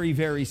very,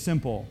 very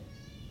simple.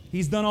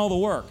 He's done all the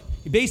work.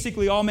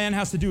 Basically, all man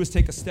has to do is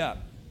take a step.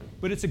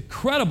 But it's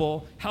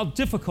incredible how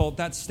difficult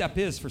that step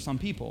is for some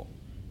people.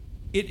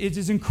 It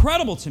is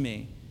incredible to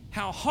me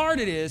how hard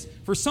it is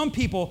for some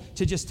people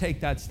to just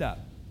take that step.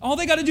 All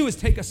they got to do is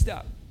take a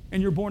step,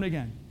 and you're born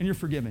again, and you're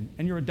forgiven,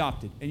 and you're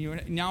adopted, and you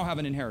now have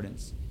an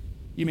inheritance.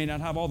 You may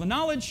not have all the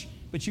knowledge,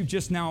 but you've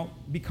just now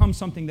become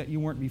something that you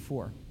weren't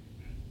before.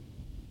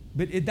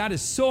 But that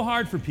is so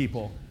hard for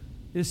people.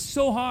 It is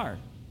so hard.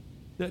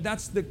 The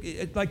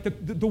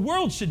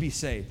world should be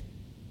saved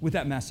with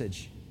that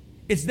message.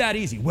 It's that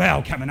easy.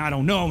 Well, Kevin, I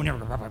don't know.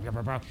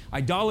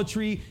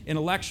 Idolatry,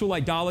 intellectual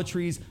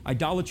idolatries,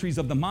 idolatries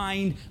of the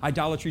mind,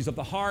 idolatries of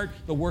the heart,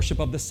 the worship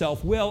of the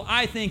self-will.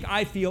 I think,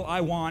 I feel,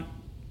 I want.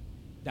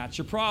 That's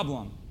your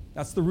problem.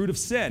 That's the root of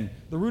sin.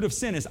 The root of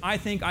sin is I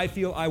think, I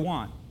feel, I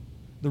want.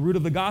 The root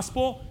of the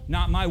gospel,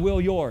 not my will,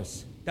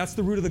 yours. That's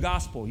the root of the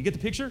gospel. You get the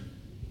picture?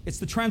 It's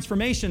the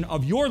transformation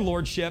of your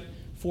lordship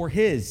for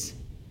His.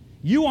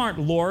 You aren't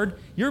Lord.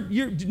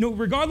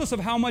 Regardless of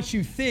how much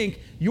you think,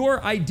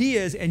 your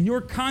ideas and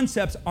your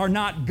concepts are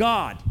not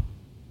God.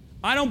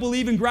 I don't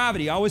believe in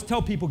gravity. I always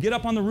tell people, get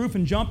up on the roof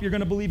and jump. You're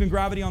going to believe in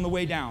gravity on the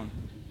way down.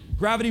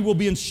 Gravity will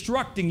be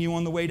instructing you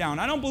on the way down.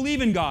 I don't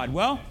believe in God.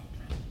 Well,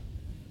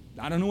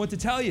 I don't know what to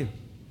tell you.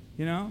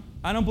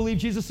 I don't believe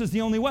Jesus is the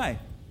only way.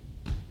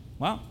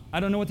 Well, I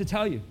don't know what to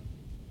tell you.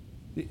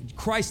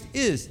 Christ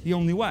is the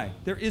only way.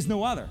 There is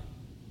no other.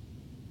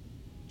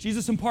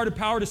 Jesus imparted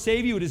power to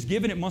save you. It is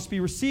given. It must be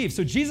received.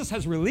 So Jesus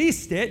has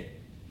released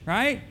it,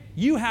 right?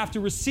 You have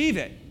to receive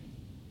it.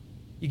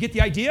 You get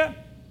the idea?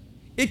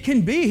 It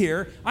can be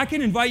here. I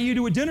can invite you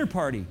to a dinner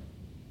party.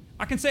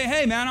 I can say,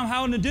 hey, man, I'm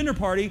having a dinner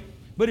party,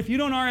 but if you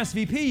don't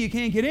RSVP, you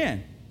can't get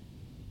in.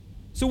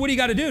 So what do you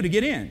got to do to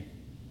get in?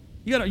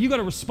 You got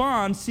to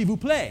respond, s'il vous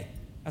plaît.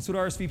 That's what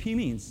RSVP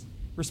means.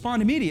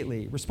 Respond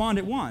immediately. Respond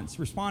at once.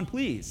 Respond,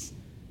 please.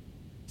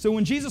 So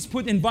when Jesus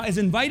has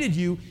invited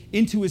you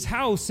into His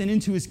house and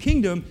into His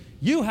kingdom,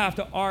 you have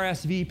to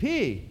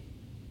RSVP.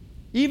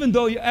 Even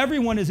though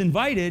everyone is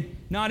invited,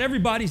 not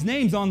everybody's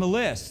name's on the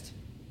list.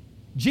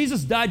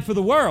 Jesus died for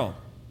the world.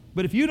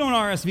 But if you don't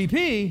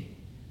RSVP,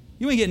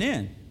 you ain't getting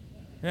in.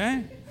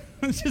 Okay?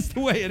 It's just the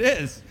way it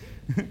is.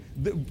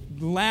 The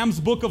Lamb's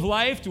Book of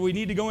Life, do we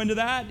need to go into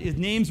that? His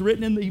name's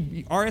written in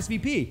the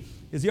RSVP.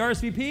 Is the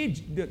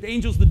RSVP? The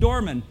angel's the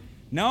doorman.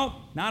 No,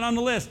 not on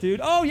the list,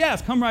 dude. Oh,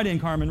 yes, come right in,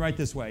 Carmen, right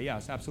this way.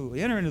 Yes,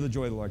 absolutely. Enter into the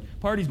joy of the Lord.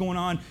 Party's going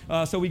on.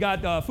 So we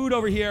got food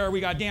over here. We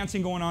got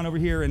dancing going on over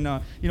here. And,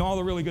 all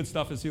the really good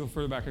stuff is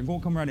further back.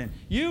 Come right in.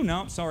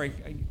 No, sorry.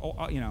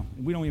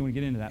 We don't even want to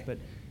get into that, but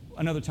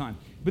another time.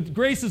 But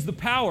grace is the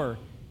power.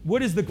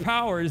 What is the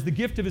power? It is the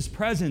gift of His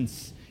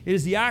presence. It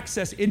is the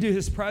access into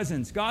His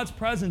presence. God's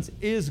presence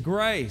is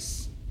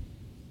grace.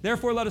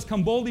 Therefore, let us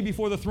come boldly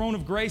before the throne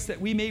of grace that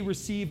we may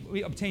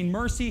obtain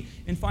mercy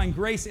and find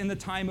grace in the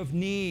time of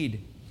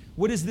need.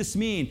 What does this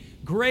mean?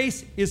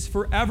 Grace is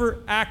forever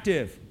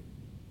active.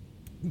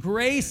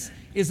 Grace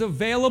is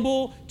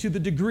available to the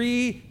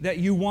degree that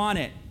you want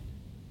it.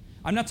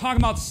 I'm not talking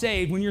about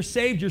saved. When you're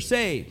saved, you're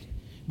saved.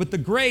 But the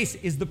grace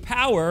is the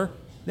power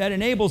that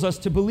enables us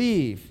to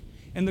believe.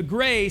 And the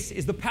grace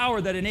is the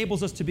power that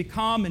enables us to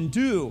become and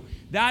do.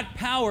 That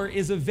power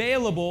is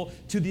available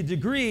to the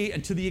degree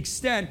and to the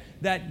extent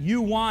that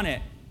you want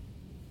it.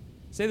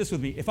 Say this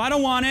with me. If I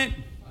don't want it,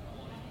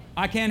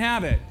 I can't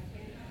have it.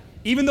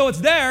 Even though it's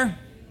there,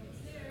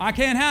 I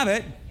can't have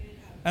it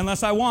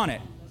unless I want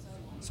it.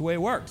 That's the way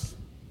it works.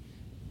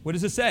 What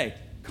does it say?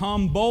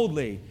 Come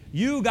boldly.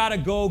 You got to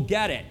go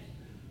get it.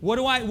 What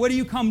do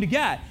you come to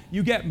get?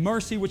 You get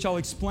mercy, which I'll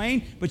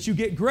explain, but you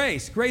get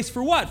grace. Grace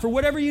for what? For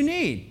whatever you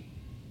need.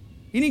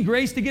 You need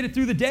grace to get it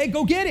through the day?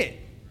 Go get it.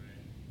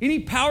 You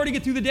need power to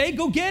get through the day?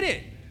 Go get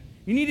it.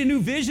 You need a new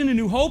vision, a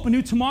new hope, a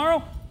new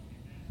tomorrow?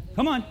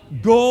 Come on.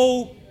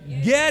 Go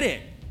get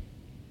it.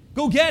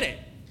 Go get it.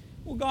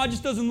 Well, God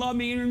just doesn't love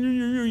me.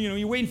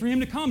 You're waiting for him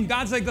to come.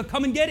 God's like,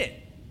 come and get it.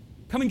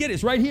 Come and get it.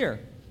 It's right here.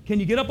 Can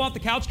you get up off the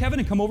couch, Kevin,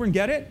 and come over and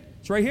get it?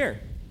 It's right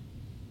here.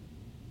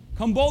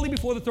 Come boldly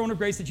before the throne of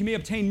grace that you may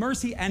obtain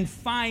mercy and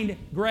find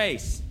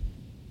grace.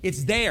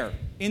 It's there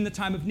in the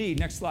time of need.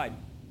 Next slide.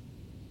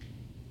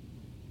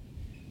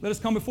 Let us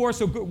come before.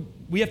 So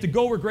we have to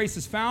go where grace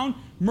is found.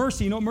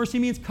 Mercy. You know what mercy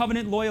means?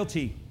 Covenant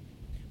loyalty.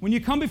 When you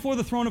come before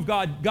the throne of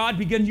God,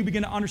 you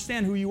begin to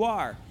understand who you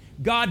are.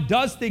 God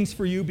does things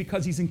for you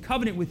because he's in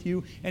covenant with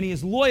you and he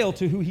is loyal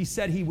to who he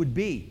said he would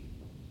be.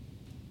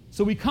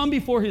 So we come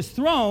before his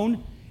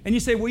throne and you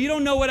say, well, you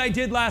don't know what I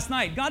did last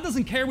night. God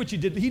doesn't care what you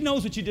did. He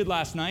knows what you did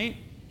last night.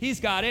 He's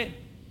got it.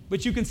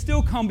 But you can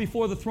still come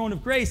before the throne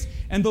of grace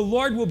and the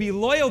Lord will be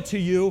loyal to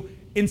you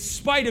in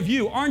spite of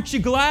you. Aren't you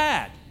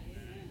glad?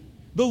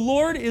 The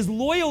Lord is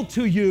loyal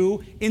to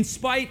you in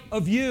spite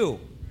of you.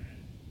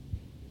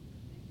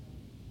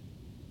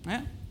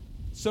 Yeah?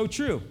 So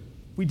true.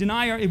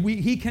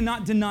 He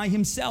cannot deny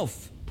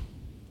himself.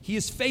 He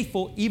is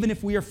faithful even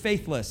if we are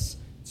faithless.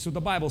 That's what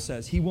the Bible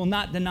says. He will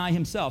not deny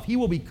himself. He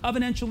will be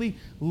covenantally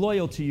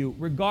loyal to you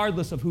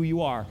regardless of who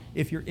you are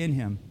if you're in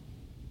him.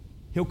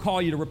 He'll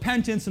call you to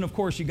repentance, and of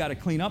course you got to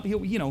clean up. He'll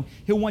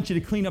want you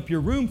to clean up your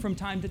room from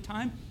time to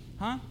time.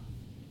 Huh?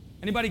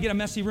 Anybody get a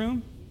messy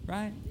room?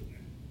 Right?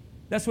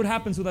 That's what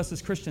happens with us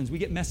as Christians. We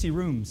get messy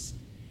rooms,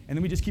 and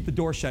then we just keep the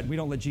door shut and we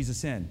don't let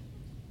Jesus in.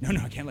 No,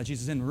 I can't let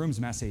Jesus in. The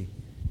room's messy.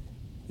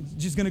 It's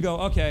just going to go,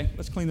 okay,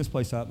 let's clean this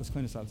place up. Let's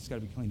clean this up. It's got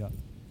to be cleaned up.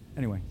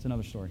 Anyway, it's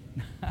another story.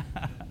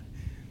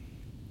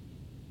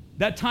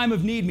 That time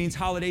of need means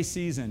holiday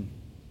season.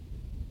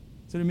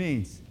 That's what it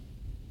means.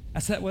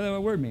 That's what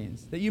that word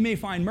means. That you may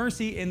find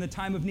mercy in the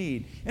time of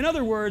need. In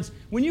other words,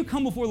 when you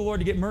come before the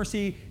Lord to get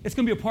mercy, it's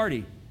going to be a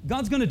party.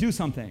 God's going to do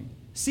something.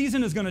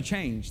 Season is going to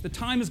change. The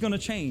time is going to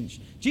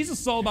change.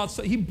 Jesus is all about,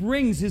 he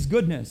brings his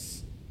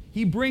goodness.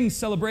 He brings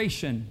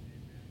celebration.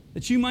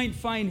 That you might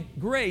find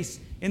grace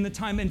in the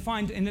time and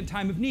find in the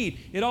time of need.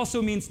 It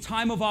also means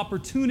time of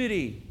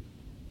opportunity.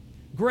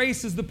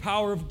 Grace is the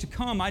power to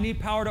come. I need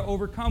power to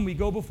overcome. We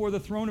go before the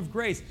throne of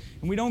grace.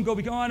 And we don't go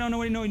because, I don't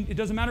know. No, it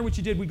doesn't matter what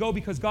you did. We go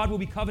because God will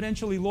be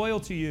covenantally loyal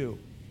to you.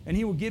 And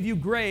he will give you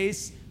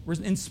grace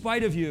in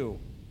spite of you.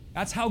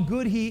 That's how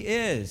good he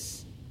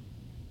is.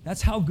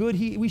 That's how good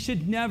we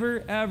should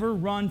never, ever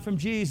run from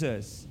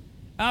Jesus.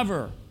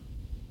 Ever.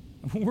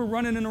 We're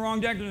running in the wrong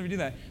direction if we do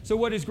that. So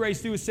what does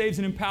grace do? It saves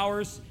and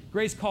empowers.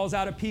 Grace calls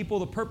out a people.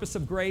 The purpose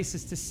of grace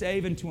is to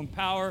save and to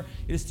empower.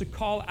 It is to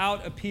call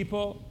out a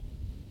people.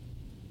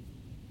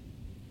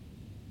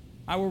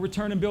 I will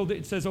return and build it.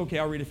 It says, okay,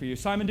 I'll read it for you.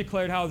 Simon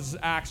declared how, this is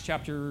Acts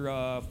chapter,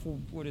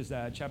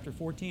 chapter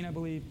 14, I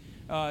believe.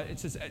 It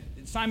says,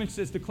 Simon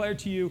says, declared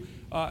to you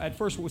at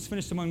first what was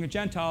finished among the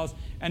Gentiles,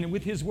 and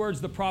with his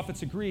words the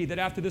prophets agree that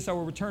after this I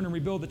will return and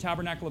rebuild the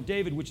tabernacle of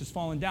David, which has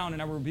fallen down,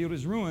 and I will rebuild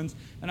his ruins,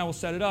 and I will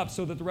set it up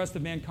so that the rest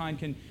of mankind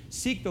can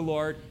seek the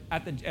Lord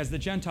as the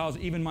Gentiles,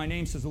 even my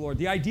name, says the Lord.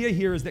 The idea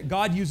here is that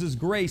God uses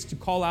grace to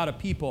call out a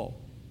people.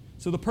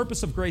 So the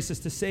purpose of grace is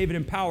to save and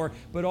empower,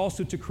 but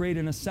also to create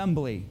an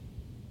assembly.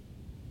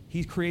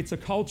 He creates a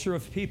culture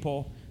of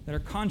people that are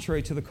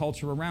contrary to the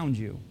culture around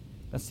you.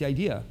 That's the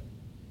idea.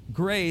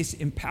 Grace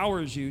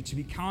empowers you to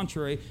be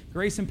contrary.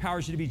 Grace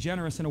empowers you to be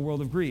generous in a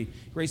world of greed.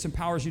 Grace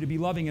empowers you to be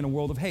loving in a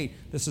world of hate.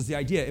 This is the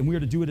idea. And we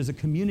are to do it as a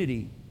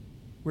community.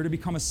 We're to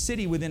become a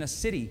city within a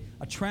city,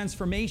 a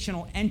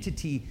transformational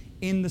entity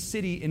in the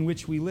city in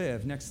which we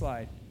live. Next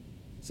slide.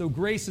 So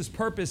grace's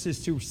purpose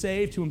is to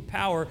save, to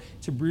empower,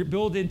 to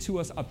build into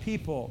us a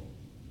people.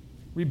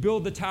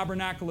 Rebuild the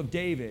tabernacle of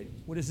David.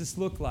 What does this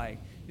look like?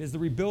 It is the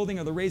rebuilding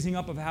or the raising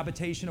up of a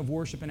habitation of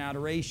worship and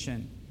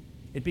adoration.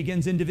 It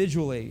begins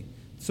individually.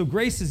 So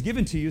grace is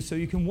given to you so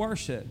you can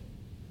worship.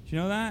 Do you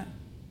know that?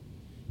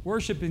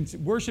 Worship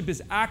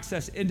is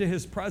access into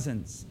his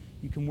presence.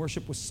 You can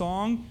worship with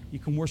song. You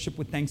can worship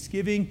with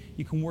thanksgiving.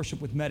 You can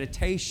worship with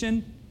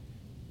meditation.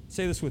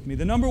 Say this with me.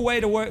 The number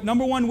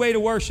one way to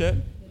worship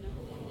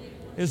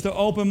is to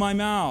open my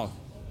mouth.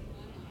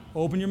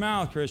 Open your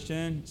mouth,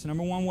 Christian. It's the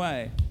number one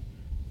way.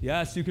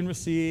 Yes, you can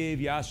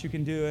receive. Yes, you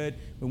can do it.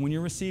 But when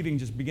you're receiving,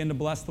 just begin to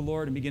bless the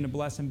Lord and begin to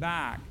bless him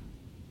back.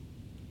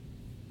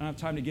 don't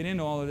have time to get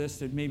into all of this.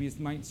 That maybe it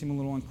might seem a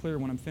little unclear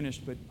when I'm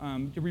finished. But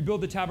to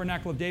rebuild the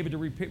tabernacle of David,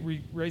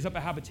 to raise up a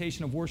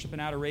habitation of worship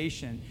and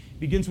adoration,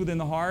 begins within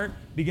the heart,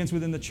 begins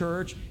within the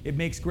church. It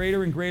makes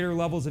greater and greater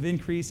levels of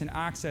increase and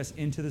access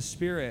into the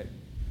Spirit.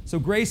 So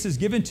grace is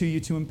given to you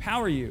to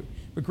empower you.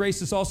 But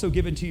grace is also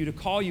given to you to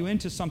call you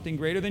into something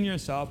greater than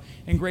yourself.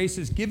 And grace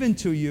is given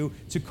to you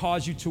to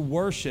cause you to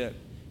worship,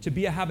 to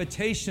be a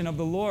habitation of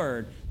the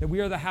Lord, that we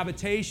are the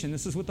habitation.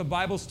 This is what the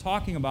Bible's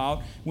talking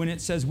about when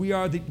it says we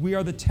are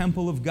the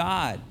temple of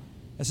God.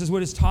 This is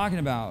what it's talking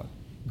about.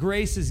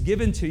 Grace is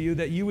given to you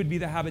that you would be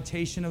the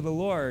habitation of the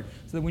Lord,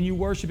 so that when you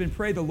worship and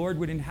pray, the Lord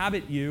would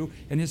inhabit you,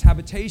 and his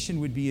habitation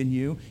would be in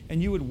you,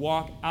 and you would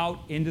walk out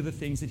into the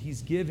things that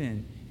he's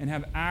given and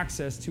have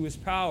access to his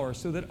power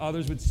so that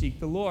others would seek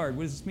the Lord.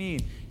 What does this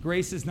mean?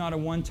 Grace is not a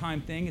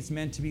one-time thing. It's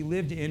meant to be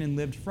lived in and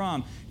lived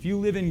from. If you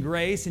live in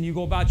grace and you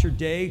go about your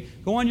day,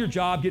 go on your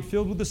job, get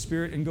filled with the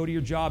Spirit, and go to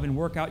your job and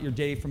work out your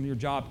day from your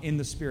job in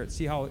the Spirit.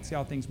 See how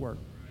things work.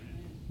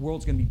 The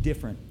world's going to be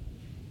different.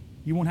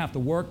 You won't have to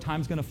work.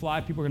 Time's going to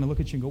fly. People are going to look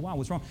at you and go, wow,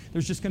 what's wrong?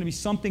 There's just going to be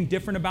something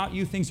different about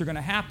you. Things are going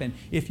to happen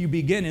if you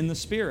begin in the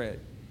Spirit.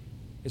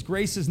 Because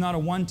grace is not a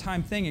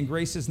one-time thing, and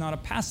grace is not a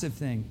passive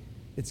thing.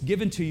 It's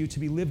given to you to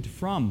be lived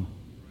from.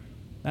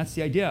 That's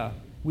the idea.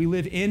 We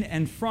live in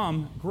and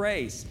from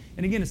grace.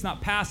 And again, it's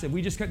not passive.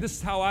 This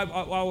is how I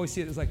always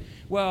see it. It's like,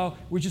 well,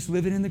 we're just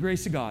living in the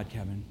grace of God,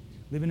 Kevin.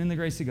 Living in the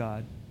grace of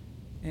God.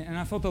 And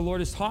I felt the Lord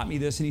has taught me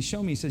this, and he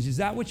showed me. He says, is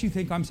that what you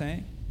think I'm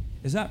saying?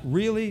 Is that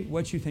really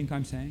what you think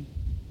I'm saying?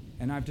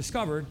 And I've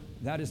discovered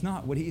that is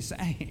not what he's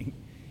saying.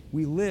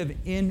 We live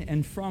in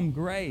and from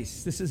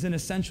grace. This is an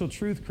essential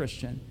truth,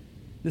 Christian.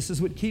 This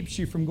is what keeps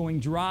you from going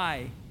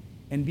dry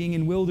and being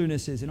in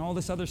wildernesses and all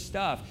this other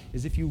stuff,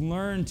 is if you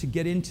learn to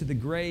get into the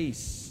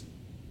grace.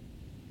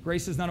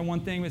 Grace is not a one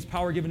thing. It's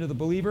power given to the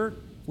believer.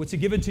 What's it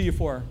given to you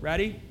for?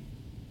 Ready?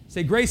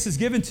 Say, grace is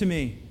given to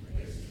me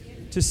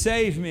to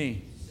save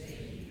me,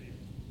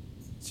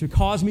 to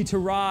cause me to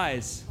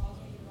rise,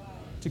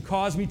 to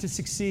cause me to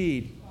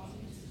succeed,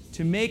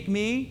 to make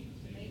me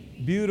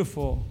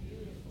beautiful,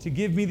 to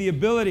give me the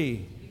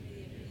ability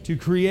to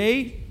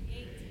create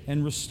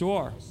and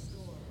restore.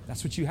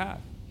 That's what you have.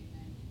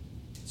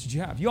 That's what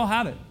you have. You all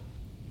have it.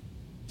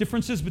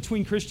 Differences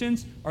between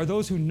Christians are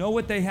those who know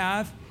what they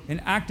have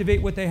and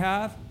activate what they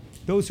have,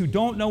 those who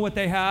don't know what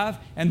they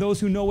have, and those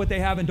who know what they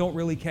have and don't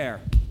really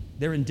care.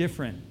 They're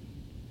indifferent.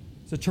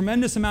 There's a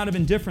tremendous amount of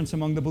indifference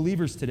among the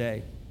believers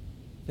today.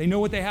 They know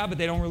what they have, but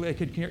they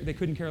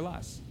couldn't care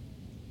less.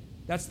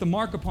 That's the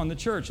mark upon the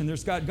church.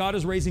 And God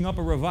is raising up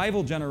a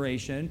revival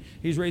generation.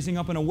 He's raising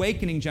up an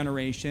awakening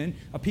generation,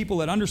 a people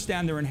that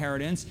understand their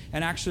inheritance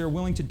and actually are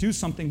willing to do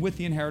something with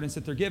the inheritance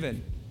that they're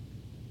given.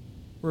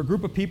 We're a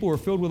group of people who are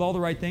filled with all the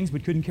right things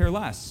but couldn't care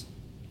less.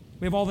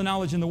 We have all the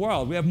knowledge in the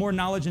world. We have more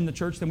knowledge in the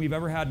church than we've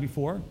ever had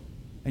before,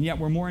 and yet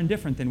we're more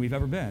indifferent than we've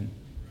ever been.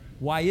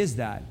 Why is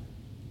that?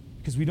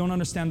 Because we don't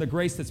understand the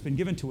grace that's been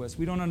given to us.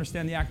 We don't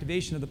understand the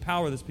activation of the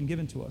power that's been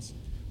given to us,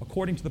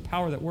 according to the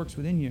power that works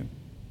within you.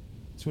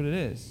 That's what it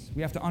is.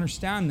 We have to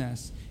understand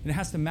this, and it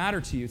has to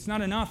matter to you. It's not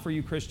enough for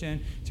you,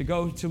 Christian,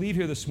 to leave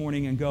here this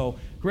morning and go,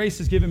 grace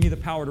has given me the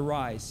power to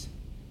rise.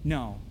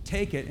 No,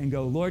 take it and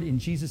go, Lord, in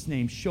Jesus'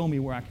 name, show me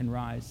where I can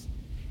rise.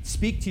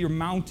 Speak to your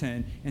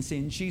mountain and say,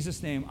 in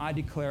Jesus' name, I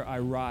declare I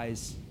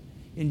rise.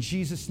 In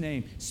Jesus'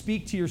 name,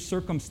 speak to your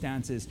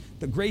circumstances.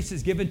 The grace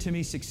is given to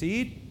me,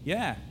 succeed.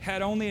 Yeah,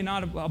 head only and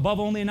not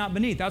above only and not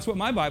beneath. That's what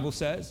my Bible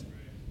says.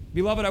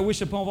 Beloved, I wish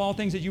above all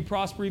things that you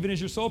prosper even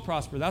as your soul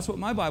prosper. That's what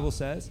my Bible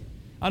says.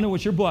 I don't know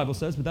what your Bible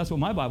says, but that's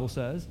what my Bible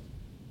says.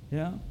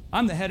 Yeah,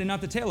 I'm the head and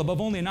not the tail,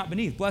 above only and not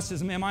beneath.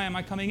 Blessed am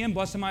I coming in,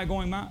 blessed am I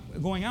going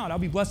out. I'll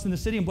be blessed in the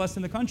city and blessed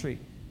in the country.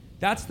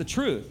 That's the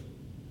truth.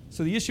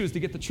 So the issue is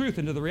to get the truth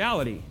into the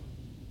reality.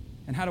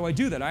 And how do I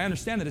do that? I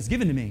understand that it's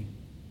given to me.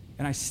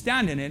 And I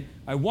stand in it,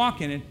 I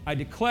walk in it, I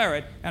declare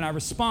it, and I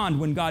respond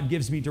when God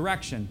gives me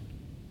direction.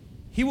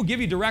 He will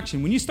give you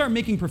direction. When you start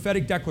making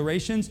prophetic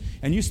declarations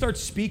and you start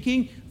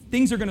speaking,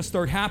 things are going to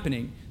start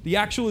happening. The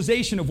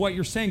actualization of what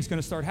you're saying is going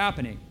to start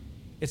happening.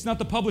 It's not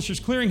the Publishers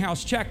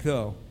Clearinghouse check,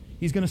 though.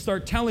 He's going to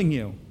start telling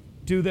you,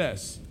 do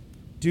this,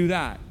 do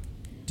that,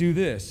 do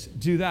this,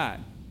 do that.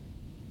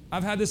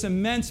 I've had this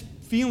immense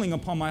feeling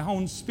upon my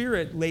own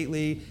spirit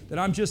lately that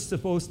I'm just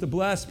supposed to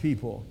bless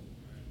people.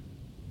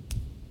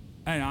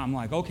 And I'm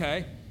like,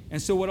 okay.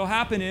 And so what will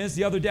happen is,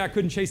 the other day I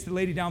couldn't chase the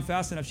lady down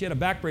fast enough. She had a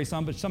back brace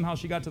on, but somehow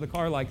she got to the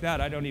car like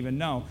that. I don't even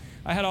know.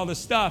 I had all this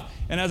stuff,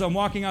 and as I'm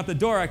walking out the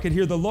door, I could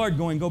hear the Lord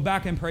going, go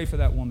back and pray for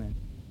that woman.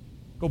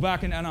 Go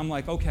back, and I'm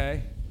like,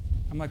 okay.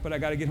 I'm like, but I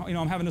got to get home.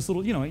 I'm having this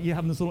little, you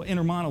have this little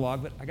inner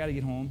monologue, but I got to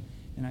get home.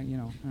 And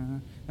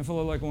I feel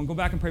the Lord going, go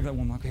back and pray for that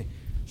woman. Okay,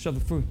 shove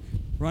the food,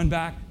 run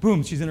back,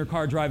 boom, she's in her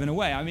car driving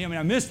away. I mean,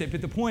 I missed it, but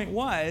the point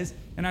was,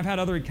 and I've had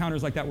other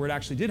encounters like that where it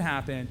actually did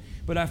happen,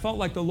 but I felt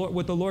like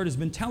what the Lord has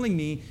been telling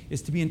me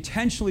is to be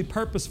intentionally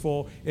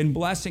purposeful in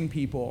blessing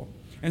people.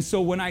 And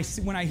so when I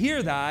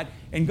hear that,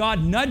 and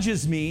God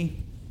nudges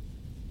me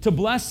to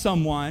bless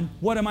someone,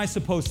 what am I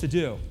supposed to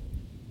do?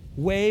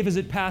 Wave as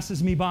it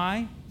passes me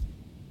by?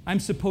 I'm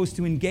supposed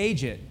to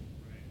engage it.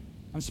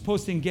 I'm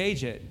supposed to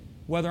engage it.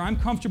 Whether I'm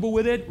comfortable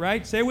with it,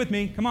 right? Say it with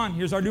me. Come on,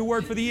 here's our new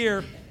word for the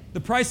year.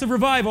 The price of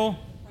revival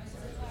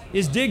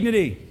is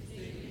dignity.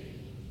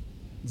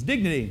 It's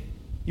dignity.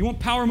 You want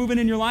power moving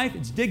in your life?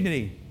 It's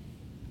dignity.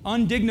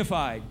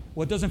 Undignified.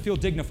 Well, it doesn't feel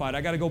dignified.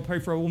 I got to go pray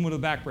for a woman with a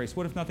back brace.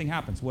 What if nothing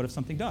happens? What if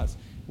something does?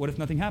 What if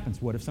nothing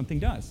happens? What if something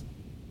does?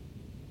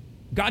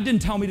 God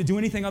didn't tell me to do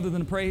anything other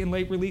than to pray and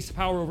release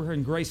power over her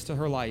and grace to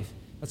her life.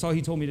 That's all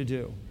he told me to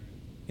do.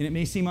 And it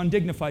may seem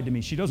undignified to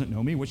me. She doesn't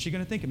know me. What's she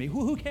going to think of me?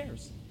 Who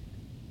cares?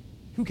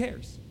 Who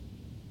cares?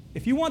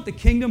 If you want the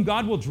kingdom,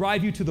 God will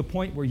drive you to the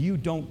point where you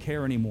don't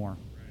care anymore.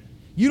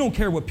 You don't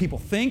care what people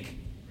think.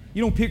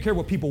 You don't care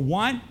what people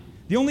want.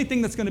 The only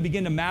thing that's going to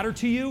begin to matter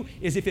to you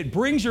is if it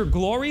brings your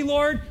glory,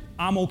 Lord,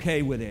 I'm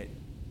okay with it.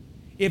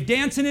 If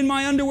dancing in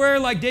my underwear,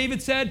 like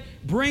David said,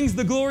 brings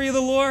the glory of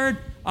the Lord,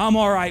 I'm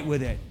all right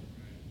with it.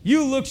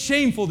 You look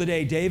shameful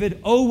today, David.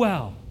 Oh,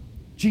 well,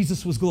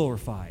 Jesus was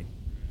glorified.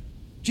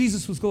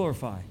 Jesus was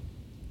glorified.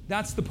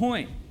 That's the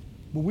point.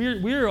 But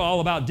we're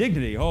all about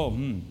dignity.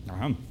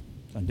 I'm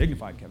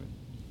undignified, Kevin.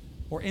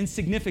 Or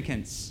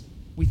insignificance.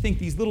 We think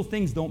these little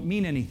things don't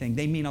mean anything.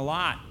 They mean a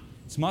lot.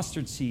 It's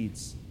mustard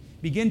seeds.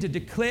 Begin to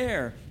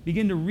declare,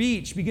 begin to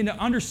reach, begin to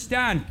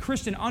understand.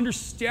 Christian,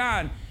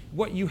 understand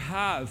what you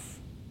have.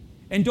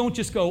 And don't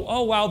just go,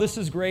 oh, wow, this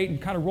is great,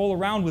 and kind of roll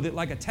around with it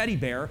like a teddy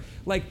bear.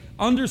 Like,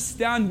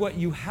 understand what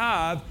you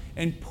have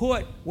and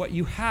put what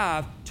you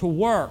have to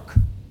work.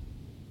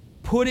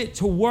 Put it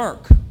to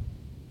work.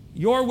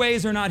 Your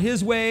ways are not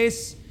his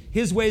ways.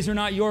 His ways are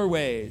not your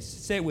ways.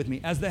 Say it with me.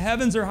 As the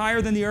heavens are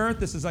higher than the earth,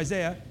 this is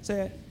Isaiah,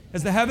 say it.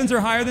 As the heavens are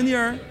higher than the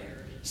earth,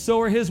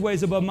 so are his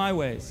ways above my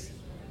ways.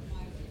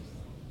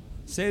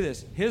 Say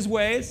this. His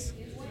ways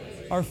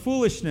are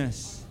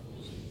foolishness.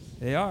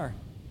 They are.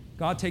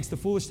 God takes the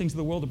foolish things of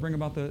the world to bring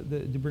about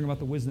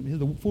the wisdom.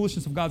 The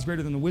foolishness of God is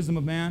greater than the wisdom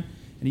of man,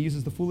 and he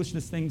uses the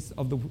foolishness things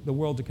of the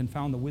world to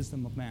confound the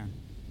wisdom of man.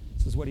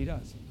 This is what he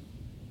does.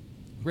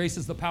 Grace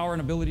is the power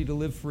and ability to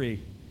live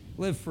free.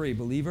 Live free,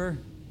 believer.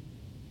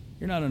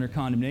 You're not under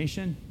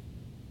condemnation.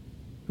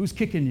 Who's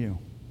kicking you?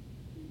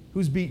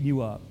 Who's beating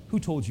you up? Who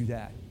told you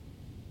that?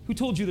 Who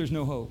told you there's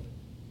no hope?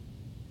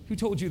 Who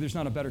told you there's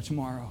not a better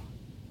tomorrow?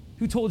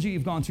 Who told you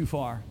you've gone too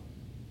far?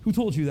 Who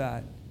told you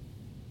that?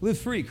 Live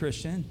free,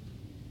 Christian.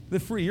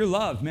 Live free. You're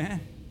loved, man.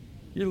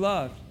 You're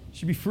loved. You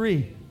should be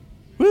free.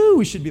 Woo!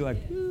 We should be like,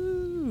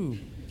 woo.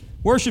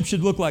 Worship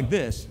should look like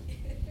this.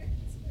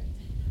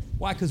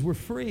 Why? Because we're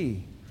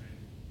free.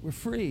 We're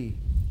free.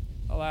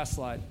 The last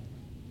slide.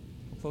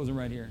 We'll close it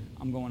right here.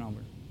 I'm going over.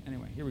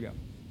 Anyway, here we go.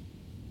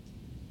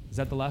 Is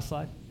that the last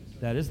slide?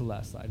 That is the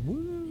last slide.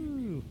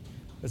 Woo!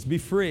 Let's be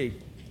free.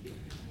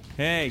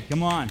 Hey,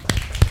 come on.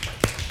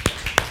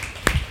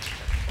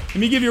 Let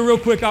me give you a real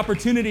quick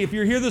opportunity. If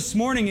you're here this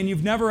morning and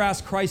you've never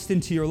asked Christ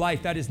into your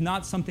life, that is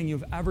not something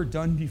you've ever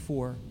done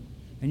before.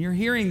 And you're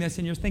hearing this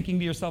and you're thinking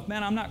to yourself,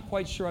 man, I'm not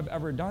quite sure I've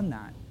ever done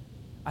that.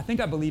 I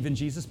think I believe in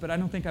Jesus, but I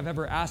don't think I've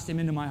ever asked him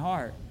into my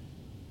heart.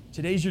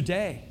 Today's your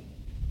day.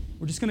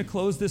 We're just going to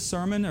close this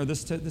sermon or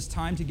this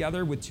time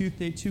together with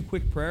two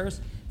quick prayers.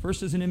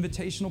 First is an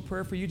invitational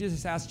prayer for you to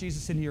just ask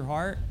Jesus into your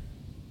heart.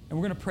 And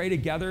we're going to pray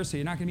together, so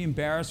you're not going to be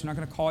embarrassed. We're not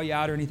going to call you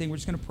out or anything. We're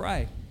just going to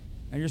pray.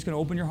 And you're just going to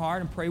open your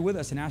heart and pray with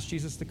us and ask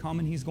Jesus to come,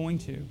 and he's going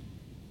to.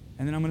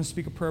 And then I'm going to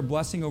speak a prayer of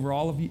blessing over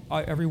all of you,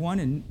 everyone,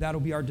 and that'll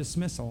be our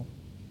dismissal.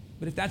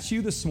 But if that's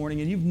you this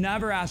morning and you've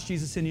never asked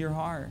Jesus into your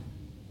heart,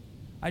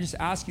 I just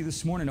ask you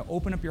this morning to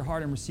open up your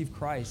heart and receive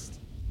Christ.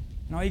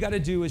 And all you got to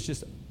do is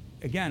just,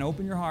 again,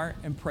 open your heart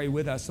and pray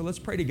with us. So let's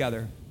pray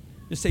together.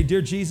 Just say,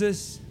 Dear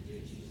Jesus,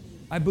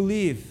 I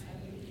believe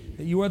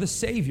that you are the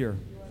Savior,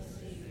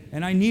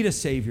 and I need a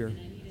Savior.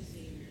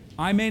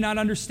 I may not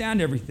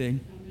understand everything,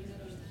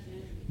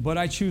 but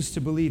I choose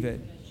to believe it.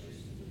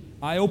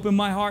 I open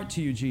my heart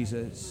to you,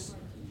 Jesus,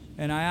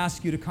 and I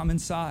ask you to come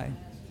inside.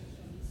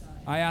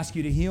 I ask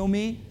you to heal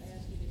me.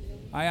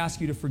 I ask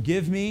you to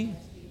forgive me.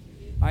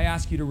 I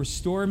ask you to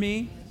restore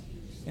me,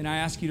 and I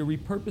ask you to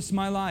repurpose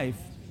my life.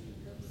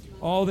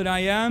 All that I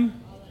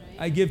am,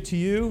 I give to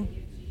you,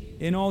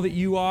 and all that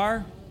you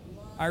are,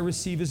 I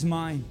receive as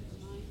mine.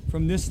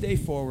 From this day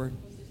forward,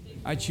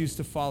 I choose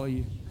to follow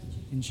you.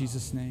 In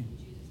Jesus' name,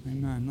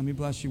 amen. Let me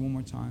bless you one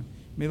more time.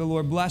 May the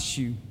Lord bless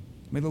you.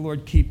 May the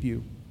Lord keep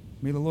you.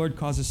 May the Lord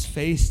cause his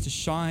face to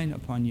shine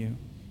upon you.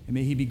 And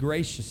may he be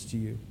gracious to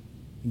you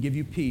and give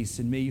you peace.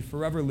 And may you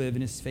forever live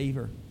in his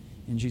favor.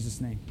 In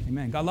Jesus' name,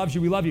 amen. God loves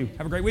you. We love you.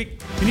 Have a great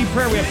week. If you need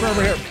prayer, we have prayer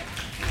over here.